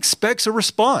 He expects a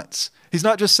response. He's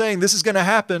not just saying this is going to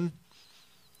happen.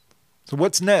 So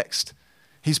what's next?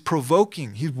 He's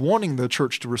provoking. He's wanting the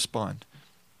church to respond.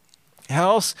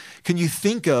 How else can you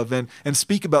think of and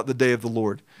speak about the day of the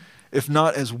Lord, if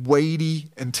not as weighty,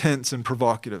 intense, and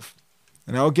provocative?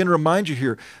 And I'll again remind you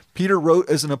here, Peter wrote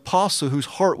as an apostle whose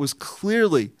heart was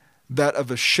clearly that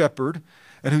of a shepherd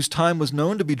and whose time was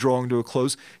known to be drawing to a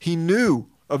close. He knew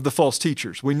of the false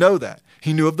teachers. We know that.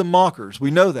 He knew of the mockers.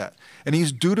 We know that. And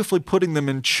he's dutifully putting them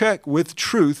in check with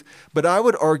truth. But I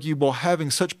would argue, while having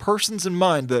such persons in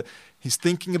mind, that he's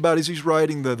thinking about as he's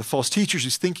writing the false teachers,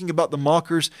 he's thinking about the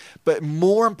mockers, but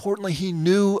more importantly, he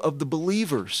knew of the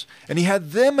believers. And he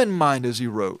had them in mind as he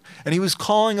wrote. And he was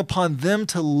calling upon them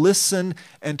to listen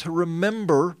and to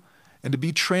remember and to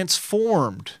be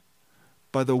transformed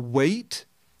by the weight,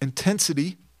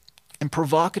 intensity, and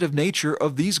provocative nature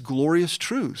of these glorious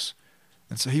truths.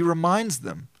 And so he reminds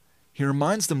them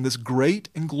this great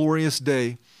and glorious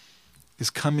day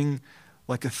is coming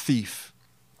like a thief.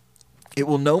 It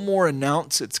will no more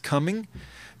announce its coming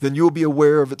than you will be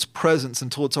aware of its presence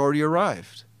until it's already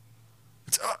arrived.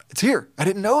 It's here. I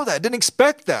didn't know that. I didn't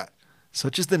expect that.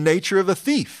 Such is the nature of a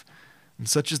thief, and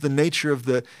such is the nature of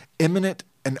the imminent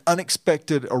and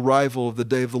unexpected arrival of the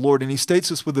day of the Lord. And he states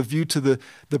this with a view to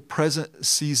the present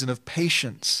season of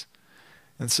patience.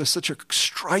 And so such a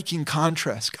striking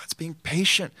contrast. God's being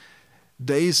patient.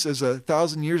 Days as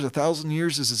 1,000 years, 1,000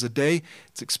 years is a day.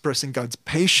 It's expressing God's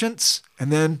patience,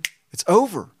 and then it's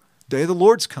over. Day of the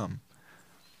Lord's come.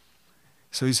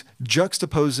 So he's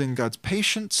juxtaposing God's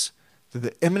patience to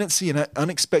the imminency and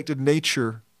unexpected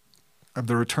nature of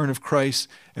the return of Christ,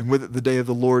 and with it the day of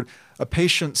the Lord. A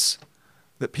patience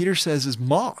that Peter says is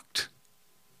mocked.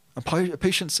 The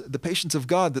patience of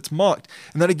God that's mocked.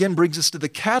 And that again brings us to the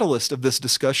catalyst of this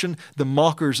discussion, the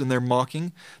mockers and their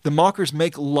mocking. The mockers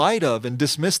make light of and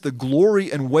dismiss the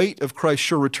glory and weight of Christ's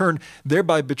sure return,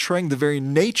 thereby betraying the very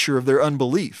nature of their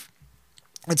unbelief.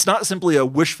 It's not simply a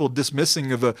wishful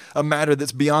dismissing of a matter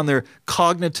that's beyond their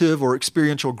cognitive or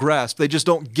experiential grasp. They just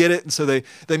don't get it, and so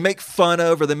they make fun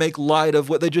of or they make light of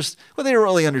what they don't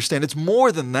really understand. It's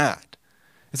more than that.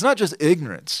 It's not just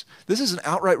ignorance. This is an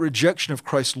outright rejection of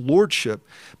Christ's lordship,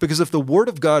 because if the Word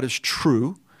of God is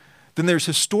true, then there's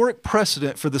historic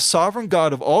precedent for the sovereign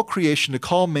God of all creation to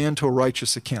call man to a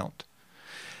righteous account,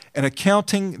 an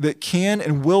accounting that can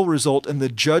and will result in the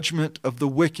judgment of the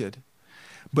wicked,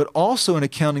 but also an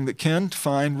accounting that can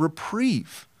find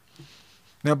reprieve.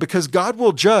 Now, because God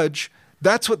will judge,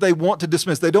 that's what they want to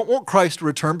dismiss. They don't want Christ to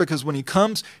return, because when he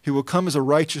comes, he will come as a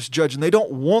righteous judge, and they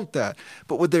don't want that.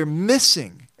 But what they're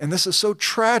missing, and this is so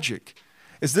tragic,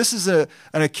 is this is an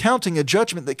accounting, a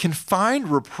judgment that can find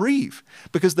reprieve,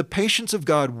 because the patience of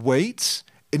God waits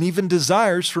and even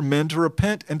desires for men to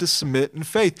repent and to submit in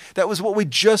faith. That was what we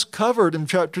just covered in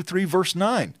chapter 3, verse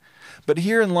 9. But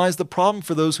herein lies the problem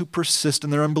for those who persist in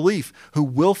their unbelief, who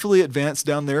willfully advance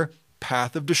down their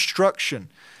path of destruction.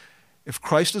 If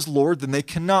Christ is Lord, then they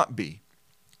cannot be.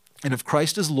 And if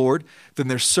Christ is Lord, then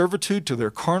their servitude to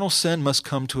their carnal sin must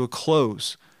come to a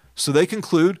close. So they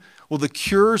conclude, well, the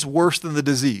cure's worse than the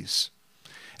disease.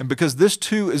 And because this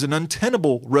too is an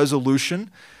untenable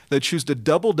resolution, they choose to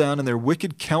double down in their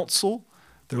wicked counsel,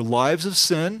 their lives of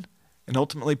sin, and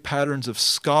ultimately patterns of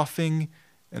scoffing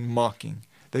and mocking.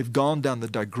 They've gone down the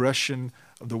digression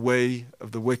of the way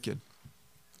of the wicked.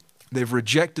 They've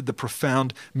rejected the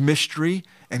profound mystery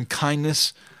and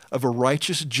kindness of a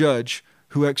righteous judge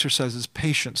who exercises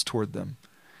patience toward them.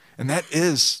 And that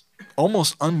is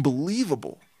almost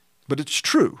unbelievable, but it's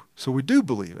true, so we do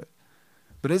believe it.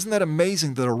 But isn't that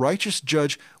amazing that a righteous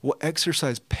judge will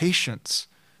exercise patience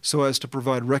so as to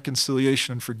provide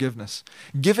reconciliation and forgiveness,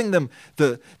 giving them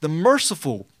the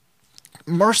merciful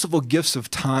gifts of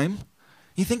time?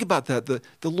 You think about that,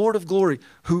 the Lord of glory,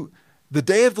 who the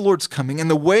day of the Lord's coming, and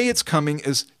the way it's coming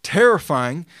is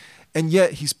terrifying, and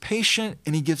yet he's patient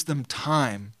and he gives them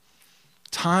time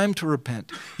to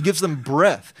repent. He gives them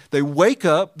breath. They wake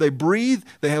up, they breathe,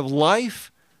 they have life,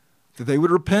 that they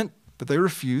would repent, but they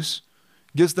refuse.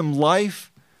 He gives them life,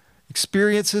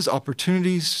 experiences,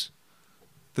 opportunities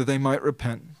that they might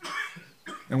repent.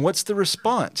 And what's the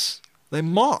response? They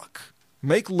mock,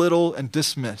 make little, and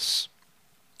dismiss.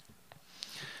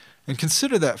 And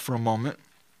consider that for a moment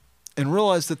and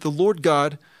realize that the Lord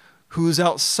God, who is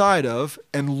outside of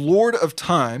and Lord of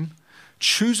time,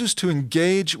 chooses to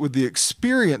engage with the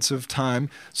experience of time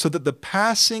so that the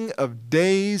passing of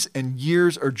days and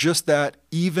years are just that,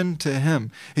 even to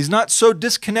him. He's not so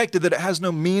disconnected that it has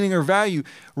no meaning or value.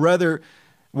 Rather,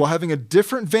 while having a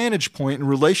different vantage point in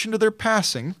relation to their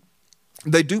passing,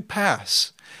 they do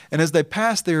pass. And as they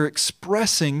pass, they are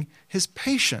expressing his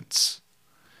patience.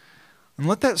 And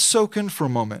let that soak in for a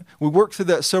moment. We worked through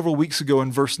that several weeks ago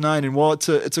in verse 9, and while it's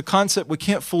a concept we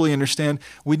can't fully understand,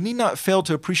 we need not fail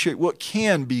to appreciate what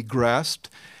can be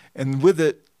grasped, and with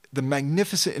it, the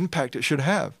magnificent impact it should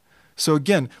have. So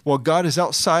again, while God is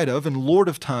outside of and Lord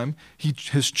of time, he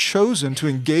has chosen to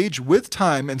engage with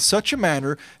time in such a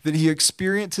manner that he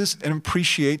experiences and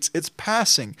appreciates its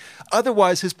passing.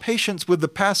 Otherwise, his patience with the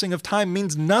passing of time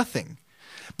means nothing.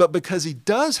 But because he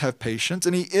does have patience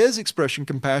and he is expressing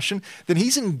compassion, then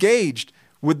he's engaged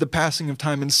with the passing of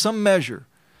time in some measure.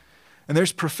 And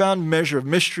there's profound measure of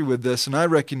mystery with this, and I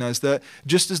recognize that,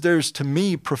 just as there's, to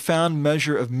me, profound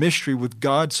measure of mystery with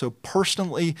God so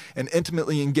personally and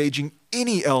intimately engaging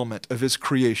any element of his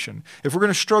creation. If we're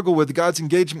going to struggle with God's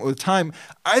engagement with time,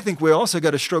 I think we also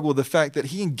got to struggle with the fact that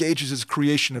he engages his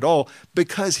creation at all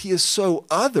because he is so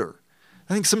other.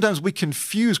 I think sometimes we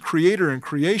confuse creator and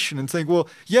creation and think, well,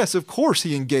 yes, of course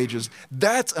he engages.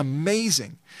 That's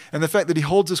amazing. And the fact that he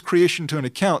holds his creation to an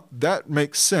account, that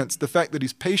makes sense. The fact that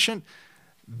he's patient,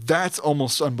 that's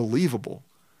almost unbelievable.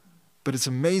 But it's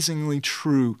amazingly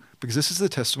true because this is the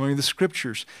testimony of the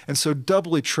scriptures. And so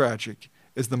doubly tragic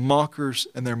is the mockers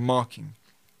and their mocking.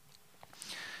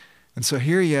 And so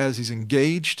here he is, he's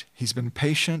engaged, he's been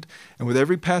patient, and with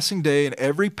every passing day and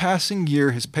every passing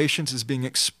year, his patience is being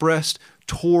expressed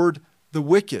toward the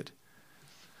wicked,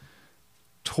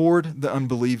 toward the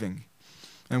unbelieving.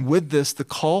 And with this, the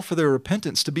call for their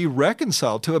repentance to be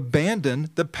reconciled, to abandon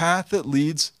the path that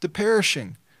leads to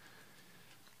perishing.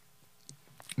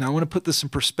 Now I want to put this in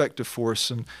perspective for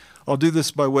us, and I'll do this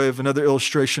by way of another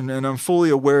illustration, and I'm fully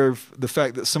aware of the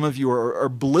fact that some of you are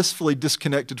blissfully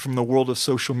disconnected from the world of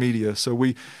social media. So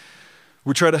we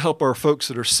try to help our folks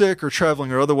that are sick or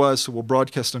traveling or otherwise, so we'll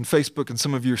broadcast on Facebook, and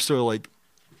some of you are still like,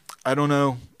 I don't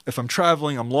know if I'm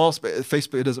traveling, I'm lost, but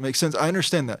Facebook, it doesn't make sense. I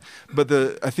understand that, but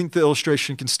I think the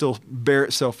illustration can still bear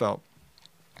itself out.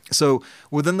 So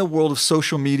within the world of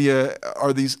social media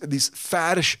are these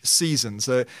faddish seasons.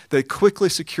 They quickly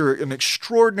secure an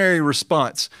extraordinary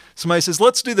response. Somebody says,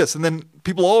 let's do this. And then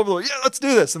people all over the world, yeah, let's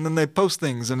do this. And then they post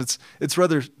things. And it's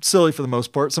rather silly for the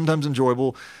most part, sometimes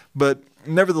enjoyable. But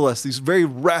nevertheless, these very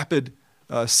rapid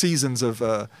seasons of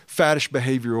faddish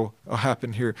behavior will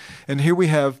happen here. And here we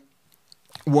have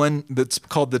one that's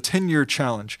called the 10-year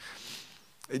challenge.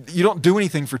 You don't do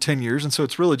anything for 10 years, and so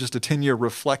it's really just a 10-year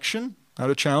reflection. Not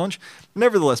a challenge.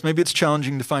 Nevertheless, maybe it's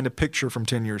challenging to find a picture from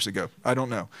 10 years ago. I don't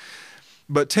know.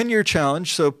 But 10-year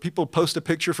challenge, so people post a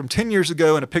picture from 10 years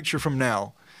ago and a picture from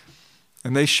now.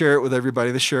 And they share it with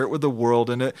everybody. They share it with the world.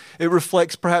 And it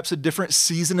reflects perhaps a different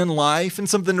season in life and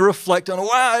something to reflect on.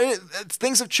 Wow,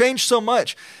 things have changed so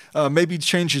much. Maybe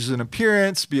changes in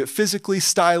appearance, be it physically,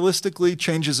 stylistically,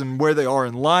 changes in where they are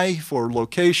in life or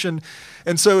location.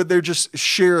 And so they're just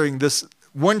sharing this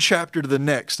one chapter to the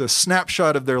next, a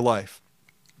snapshot of their life.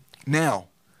 Now,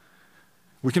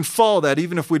 we can follow that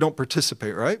even if we don't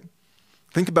participate, right?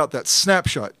 Think about that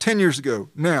snapshot, 10 years ago,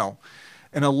 now.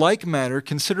 In a like manner,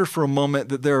 consider for a moment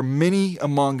that there are many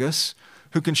among us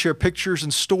who can share pictures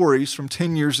and stories from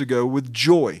 10 years ago with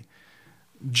joy.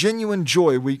 genuine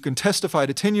joy. We can testify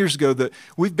to 10 years ago that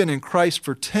we've been in Christ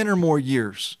for 10 or more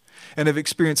years and have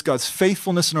experienced God's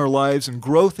faithfulness in our lives and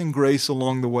growth in grace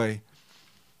along the way.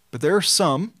 But there are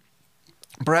some,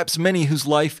 perhaps many, whose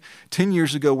life 10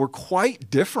 years ago were quite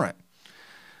different.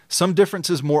 Some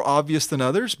differences more obvious than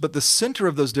others, but the center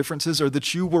of those differences are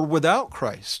that you were without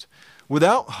Christ,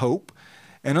 without hope,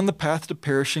 and on the path to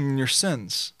perishing in your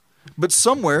sins. But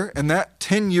somewhere in that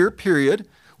 10-year period,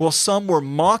 while some were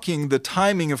mocking the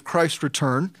timing of Christ's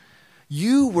return,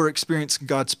 you were experiencing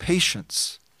God's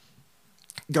patience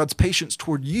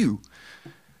toward you,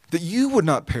 that you would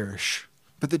not perish,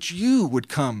 but that you would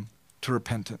come to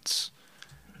repentance.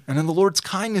 And in the Lord's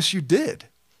kindness, you did.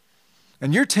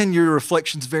 And your 10-year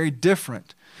reflection is very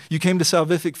different. You came to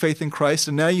salvific faith in Christ,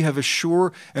 and now you have a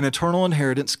sure and eternal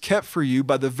inheritance kept for you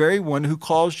by the very one who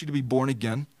caused you to be born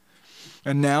again.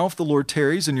 And now, if the Lord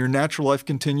tarries and your natural life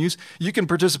continues, you can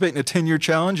participate in a 10-year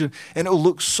challenge, and it will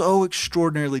look so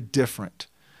extraordinarily different.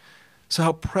 So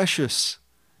how precious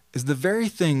is the very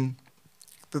thing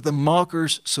that the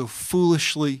mockers so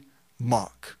foolishly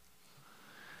mock.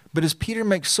 But as Peter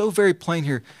makes so very plain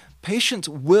here, patience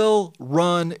will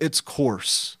run its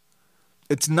course.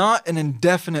 It's not an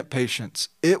indefinite patience.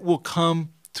 It will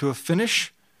come to a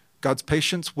finish. God's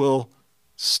patience will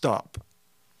stop.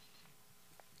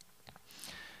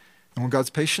 And when God's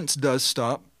patience does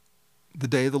stop, the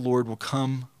day of the Lord will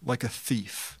come like a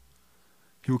thief.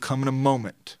 He will come in a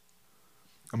moment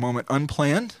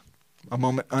unplanned, a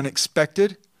moment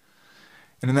unexpected.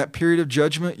 And in that period of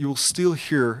judgment, you will still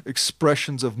hear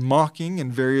expressions of mocking in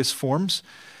various forms,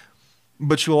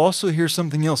 but you'll also hear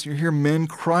something else. You'll hear men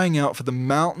crying out for the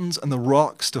mountains and the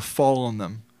rocks to fall on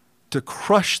them, to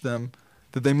crush them,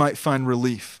 that they might find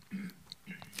relief.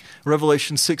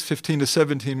 Revelation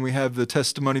 6:15-17, we have the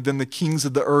testimony, then the kings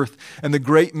of the earth and the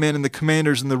great men and the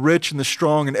commanders and the rich and the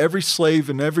strong and every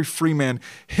slave and every free man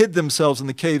hid themselves in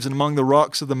the caves and among the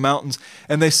rocks of the mountains.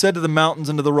 And they said to the mountains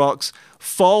and to the rocks,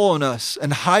 fall on us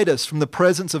and hide us from the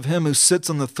presence of him who sits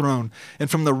on the throne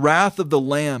and from the wrath of the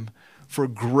Lamb, for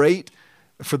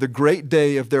the great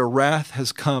day of their wrath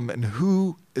has come, and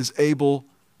who is able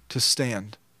to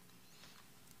stand?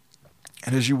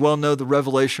 And as you well know, the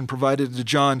revelation provided to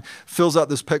John fills out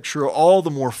this picture all the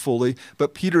more fully,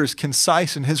 but Peter is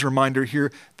concise in his reminder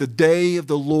here. The day of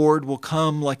the Lord will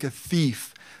come like a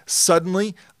thief,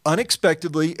 suddenly,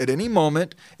 unexpectedly, at any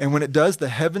moment, and when it does, the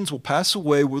heavens will pass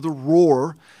away with a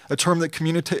roar, a term that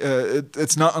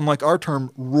it's not unlike our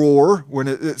term roar, when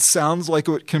it sounds like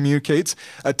it communicates,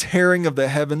 a tearing of the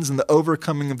heavens and the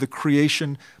overcoming of the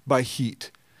creation by heat,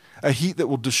 a heat that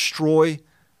will destroy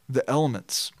the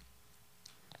elements.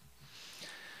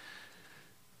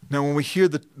 Now, when we hear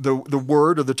the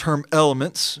word or the term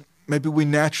elements, maybe we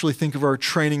naturally think of our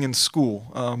training in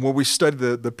school, where we study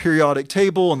the periodic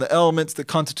table and the elements that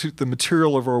constitute the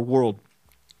material of our world.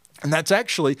 And that's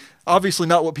actually obviously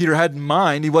not what Peter had in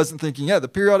mind. He wasn't thinking, the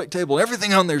periodic table,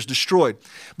 everything on there is destroyed.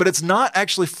 But it's not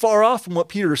actually far off from what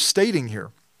Peter is stating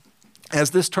here,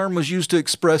 as this term was used to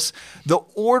express the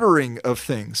ordering of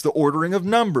things, the ordering of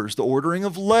numbers, the ordering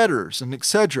of letters, and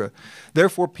etc.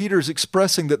 Therefore, Peter is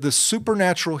expressing that the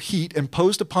supernatural heat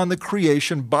imposed upon the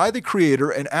creation by the Creator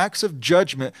and acts of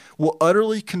judgment will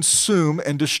utterly consume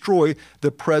and destroy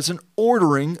the present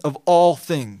ordering of all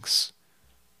things.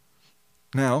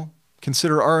 Now,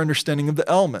 consider our understanding of the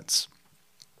elements.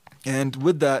 And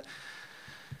with that,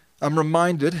 I'm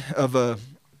reminded of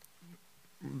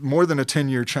more than a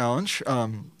 10-year challenge,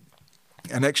 an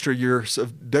extra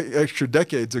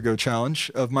decades ago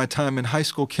challenge of my time in high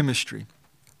school chemistry.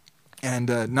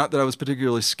 And not that I was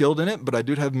particularly skilled in it, but I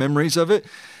do have memories of it.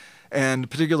 And a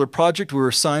particular project we were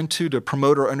assigned to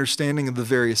promote our understanding of the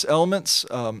various elements.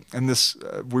 And this,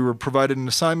 we were provided an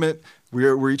assignment. We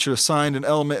were each assigned an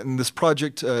element, and this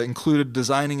project included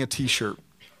designing a T-shirt,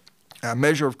 a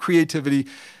measure of creativity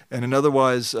and an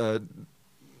otherwise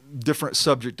different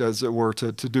subject, as it were,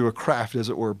 to do a craft, as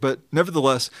it were. But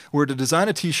nevertheless, we're to design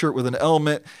a T-shirt with an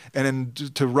element and then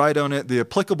to write on it the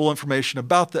applicable information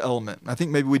about the element. I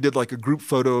think maybe we did like a group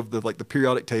photo of the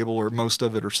periodic table, or most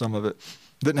of it or some of it.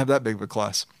 Didn't have that big of a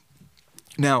class.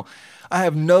 Now, I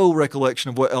have no recollection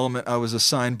of what element I was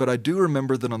assigned, but I do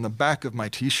remember that on the back of my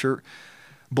T-shirt,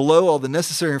 below all the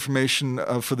necessary information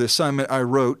for the assignment, I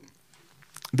wrote,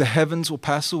 the heavens will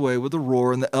pass away with a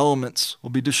roar, and the elements will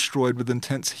be destroyed with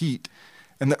intense heat,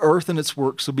 and the earth and its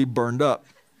works will be burned up.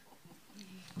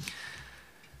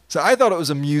 So I thought it was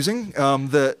amusing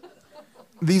that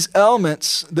these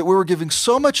elements that we were giving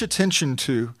so much attention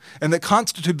to and that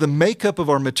constitute the makeup of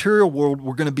our material world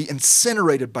were going to be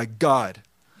incinerated by God.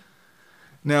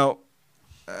 Now,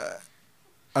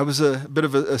 I was a bit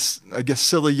of I guess,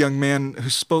 silly young man who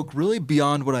spoke really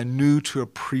beyond what I knew to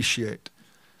appreciate.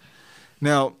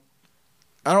 Now,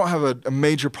 I don't have a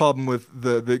major problem with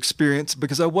the experience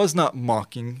because I was not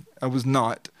mocking. I was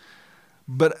not.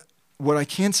 But what I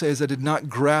can say is I did not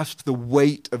grasp the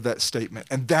weight of that statement.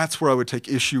 And that's where I would take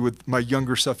issue with my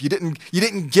younger self. You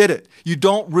didn't get it. You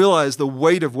don't realize the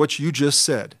weight of what you just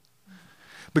said.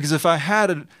 Because if I had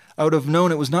it, I would have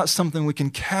known it was not something we can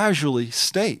casually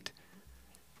state.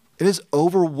 It is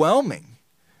overwhelming.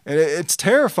 It's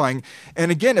terrifying.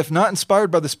 And again, if not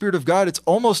inspired by the Spirit of God, it's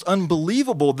almost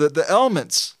unbelievable that the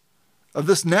elements of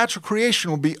this natural creation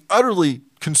will be utterly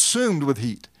consumed with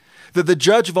heat. That the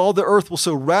judge of all the earth will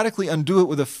so radically undo it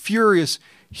with a furious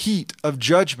heat of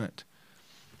judgment.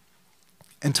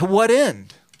 And to what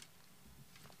end?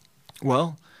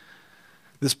 Well,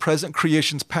 this present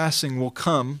creation's passing will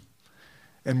come,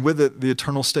 and with it, the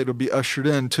eternal state will be ushered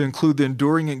in to include the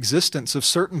enduring existence of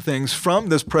certain things from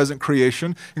this present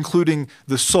creation, including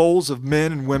the souls of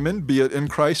men and women, be it in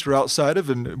Christ or outside of,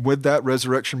 and with that,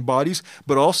 resurrection bodies,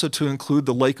 but also to include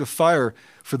the lake of fire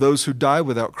for those who die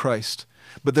without Christ.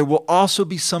 But there will also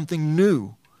be something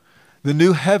new, the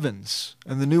new heavens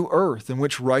and the new earth in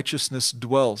which righteousness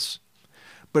dwells.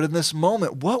 But in this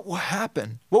moment, what will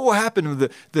happen? What will happen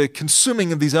with the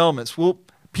consuming of these elements? Well,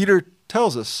 Peter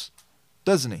tells us,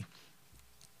 doesn't he?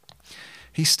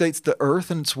 He states the earth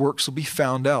and its works will be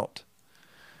found out.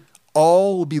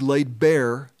 All will be laid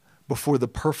bare before the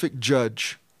perfect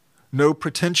judge. No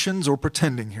pretensions or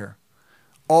pretending here.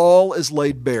 All is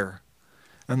laid bare.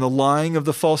 And the lying of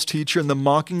the false teacher and the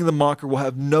mocking of the mocker will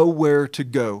have nowhere to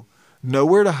go,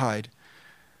 nowhere to hide.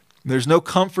 There's no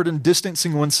comfort in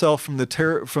distancing oneself from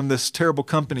this terrible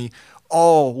company.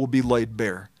 All will be laid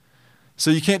bare. So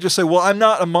you can't just say, well, I'm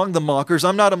not among the mockers.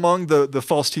 I'm not among the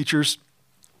false teachers.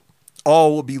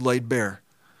 All will be laid bare.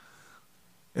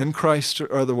 In Christ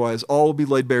or otherwise, all will be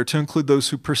laid bare, to include those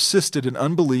who persisted in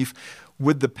unbelief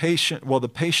with the patient, while the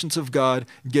patience of God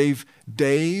gave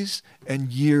days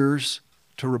and years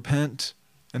to repent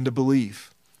and to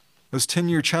believe. Those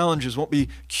 10-year challenges won't be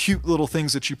cute little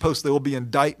things that you post. They will be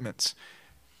indictments.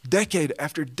 Decade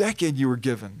after decade you were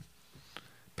given.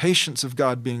 Patience of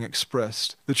God being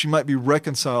expressed, that you might be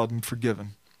reconciled and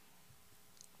forgiven.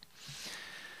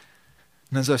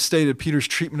 And as I've stated, Peter's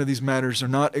treatment of these matters are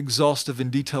not exhaustive in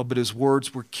detail, but his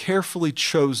words were carefully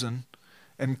chosen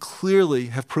and clearly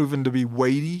have proven to be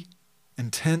weighty,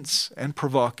 intense, and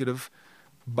provocative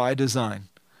by design.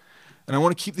 And I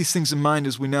want to keep these things in mind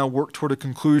as we now work toward a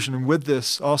conclusion. And with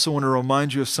this, I also want to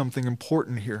remind you of something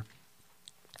important here.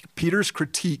 Peter's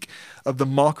critique of the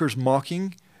mockers'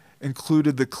 mocking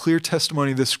included the clear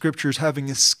testimony of the Scriptures having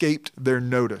escaped their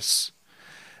notice.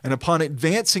 And upon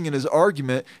advancing in his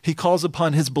argument, he calls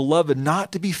upon his beloved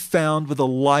not to be found with a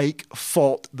like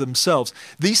fault themselves.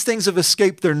 These things have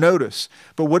escaped their notice.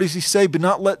 But what does he say?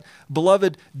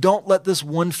 Beloved, don't let this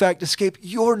one fact escape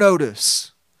your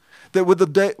notice. That with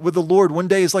the Lord, one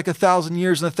day is like 1,000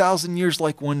 years, and 1,000 years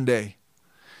like one day.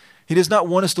 He does not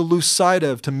want us to lose sight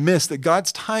of, to miss, that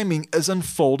God's timing is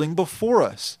unfolding before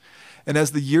us. And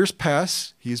as the years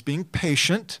pass, he is being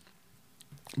patient,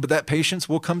 but that patience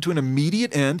will come to an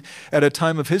immediate end at a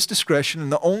time of his discretion, and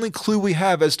the only clue we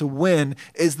have as to when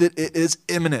is that it is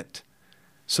imminent.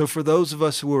 So for those of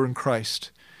us who are in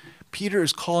Christ, Peter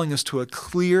is calling us to a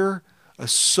clear, a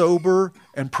sober,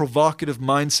 and provocative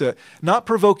mindset, not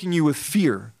provoking you with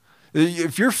fear.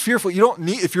 If you're fearful,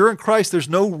 if you're in Christ, there's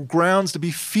no grounds to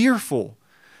be fearful,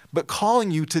 but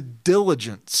calling you to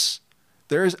diligence.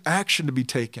 There is action to be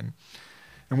taken.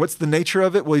 And what's the nature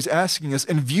of it? Well, he's asking us,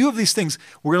 in view of these things,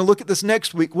 we're going to look at this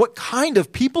next week. What kind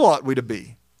of people ought we to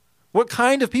be? What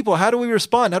kind of people? How do we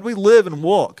respond? How do we live and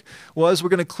walk? Well, as we're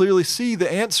going to clearly see,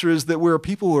 the answer is that we're a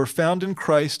people who are found in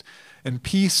Christ in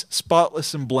peace,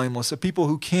 spotless and blameless, a people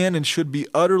who can and should be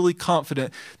utterly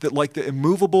confident that like the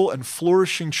immovable and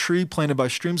flourishing tree planted by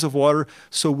streams of water,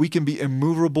 so we can be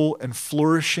immovable and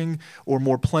flourishing, or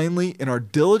more plainly, in our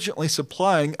diligently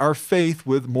supplying our faith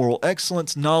with moral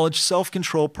excellence, knowledge,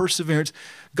 self-control, perseverance,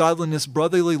 godliness,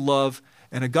 brotherly love,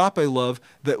 and agape love,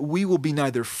 that we will be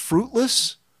neither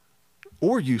fruitless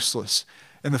or useless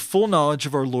in the full knowledge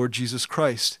of our Lord Jesus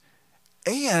Christ.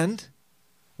 And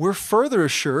we're further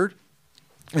assured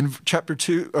in chapter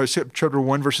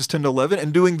 1, verses 10 to 11,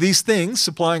 and doing these things,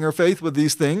 supplying our faith with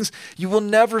these things, you will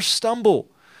never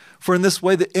stumble. For in this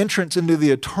way, the entrance into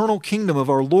the eternal kingdom of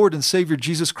our Lord and Savior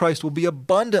Jesus Christ will be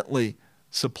abundantly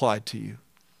supplied to you.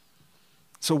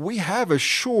 So we have a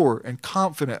sure and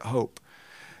confident hope.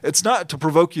 It's not to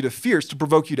provoke you to fear, it's to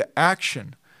provoke you to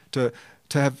action, to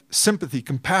have sympathy,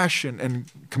 compassion, and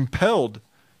compelled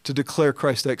to declare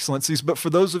Christ's excellencies. But for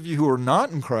those of you who are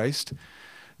not in Christ,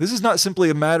 this is not simply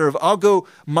a matter of I'll go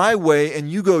my way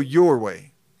and you go your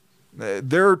way.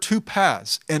 There are two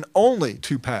paths, and only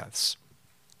two paths.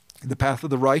 The path of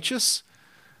the righteous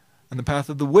and the path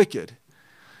of the wicked.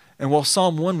 And while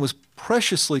Psalm 1 was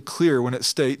preciously clear when it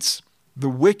states, the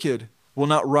wicked will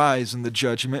not rise in the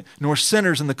judgment, nor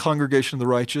sinners in the congregation of the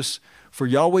righteous, for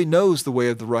Yahweh knows the way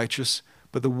of the righteous,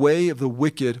 but the way of the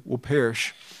wicked will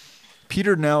perish.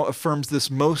 Peter now affirms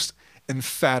this most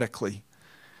emphatically.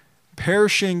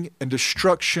 Perishing and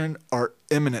destruction are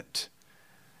imminent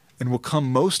and will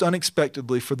come most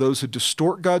unexpectedly for those who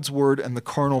distort God's word and the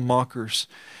carnal mockers,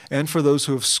 and for those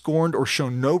who have scorned or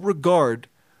shown no regard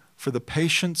for the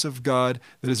patience of God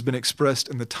that has been expressed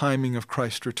in the timing of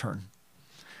Christ's return.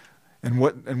 And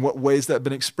what ways that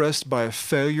been expressed? By a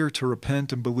failure to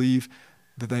repent and believe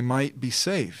that they might be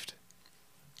saved,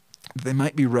 that they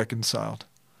might be reconciled.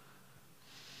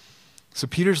 So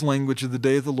Peter's language of the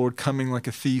day of the Lord coming like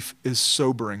a thief is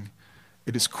sobering.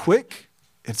 It is quick,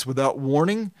 it's without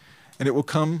warning, and it will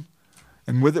come,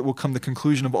 and with it will come the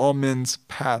conclusion of all men's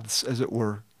paths, as it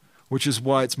were, which is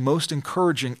why it's most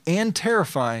encouraging and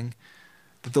terrifying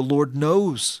that the Lord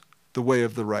knows the way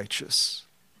of the righteous,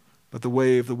 but the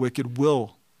way of the wicked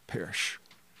will perish.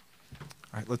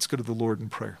 All right, let's go to the Lord in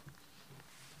prayer.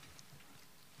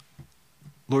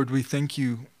 Lord, we thank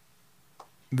you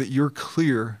that you're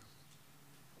clear,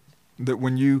 that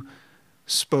when you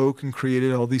spoke and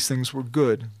created, all these things were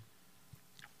good.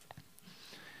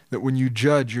 That when you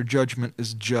judge, your judgment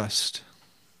is just.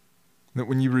 That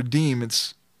when you redeem,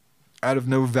 it's out of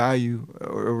no value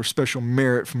or special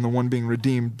merit from the one being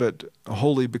redeemed, but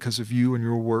wholly because of you and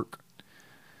your work.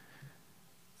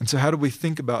 And so how do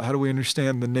we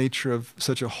understand the nature of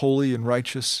such a holy and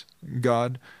righteous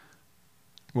God?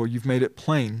 Well, you've made it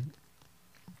plain.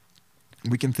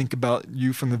 We can think about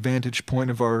you from the vantage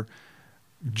point of our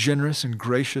generous and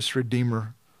gracious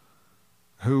Redeemer,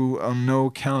 who on no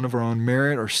account of our own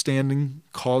merit or standing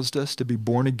caused us to be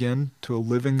born again to a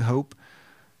living hope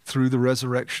through the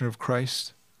resurrection of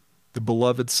Christ, the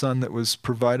beloved Son that was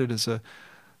provided as a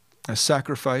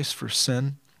sacrifice for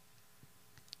sin.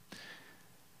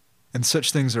 And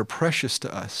such things are precious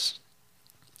to us.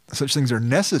 Such things are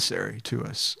necessary to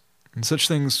us. And such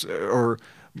things are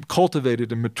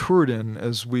cultivated and matured in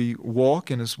as we walk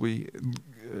and as we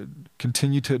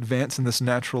continue to advance in this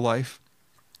natural life.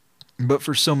 But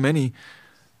for so many,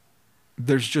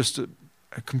 there's just a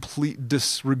complete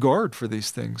disregard for these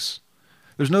things.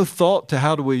 There's no thought to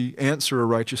how do we answer a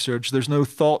righteous judge. There's no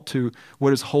thought to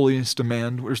what does holiness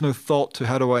demand. There's no thought to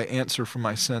how do I answer for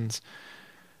my sins.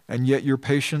 And yet your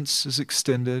patience is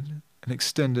extended and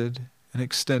extended and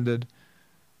extended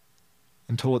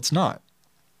until it's not.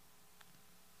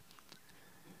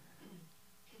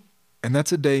 And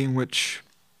that's a day in which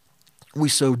we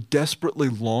so desperately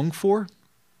long for.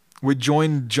 We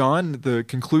join John at the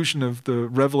conclusion of the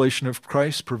revelation of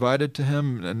Christ provided to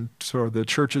him and so the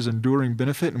church's enduring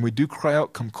benefit, and we do cry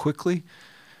out, come quickly.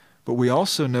 But we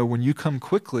also know when you come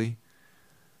quickly,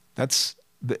 that's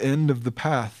the end of the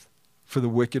path for the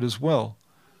wicked as well.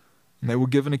 And they will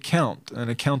give an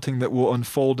accounting that will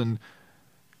unfold in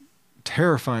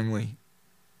terrifyingly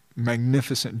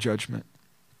magnificent judgment.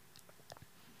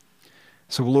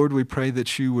 So Lord, we pray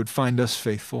that you would find us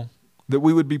faithful, that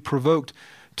we would be provoked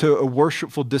to a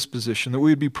worshipful disposition, that we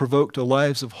would be provoked to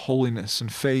lives of holiness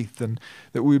and faith, and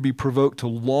that we would be provoked to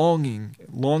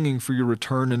longing for your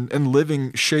return and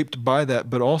living shaped by that,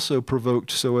 but also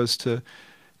provoked so as to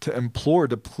implore,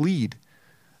 to plead,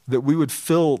 that we would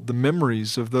fill the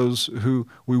memories of those who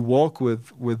we walk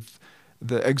with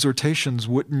the exhortations,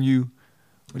 wouldn't you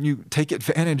take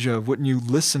advantage of, wouldn't you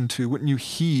listen to, wouldn't you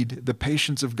heed the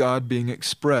patience of God being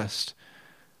expressed?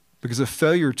 Because a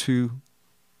failure to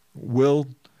will,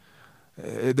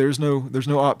 there's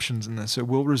no options in this. It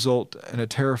will result in a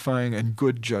terrifying and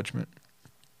good judgment.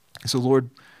 So Lord,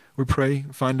 we pray,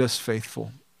 find us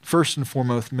faithful. First and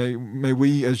foremost, may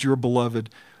we as your beloved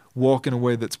walk in a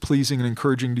way that's pleasing and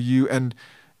encouraging to you and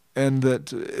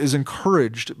that is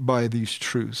encouraged by these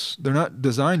truths. They're not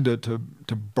designed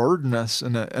to burden us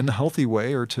in an unhealthy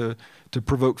way or to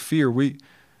provoke fear. We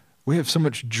have so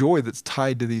much joy that's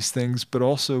tied to these things, but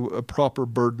also a proper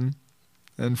burden.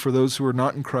 And for those who are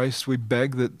not in Christ, we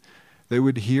beg that they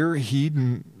would hear, heed,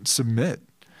 and submit.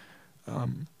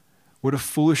 What a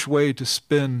foolish way to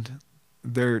spend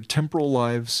their temporal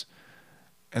lives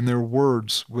and their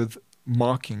words with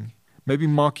mocking. Maybe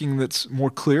mocking that's more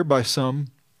clear by some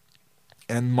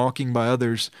and mocking by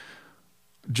others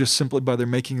just simply by their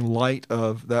making light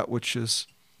of that which is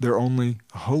their only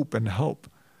hope and help.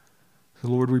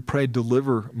 Lord, we pray,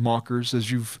 deliver mockers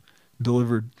as you've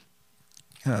delivered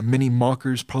many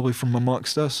mockers probably from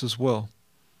amongst us as well.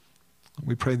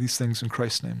 We pray these things in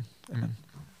Christ's name. Amen.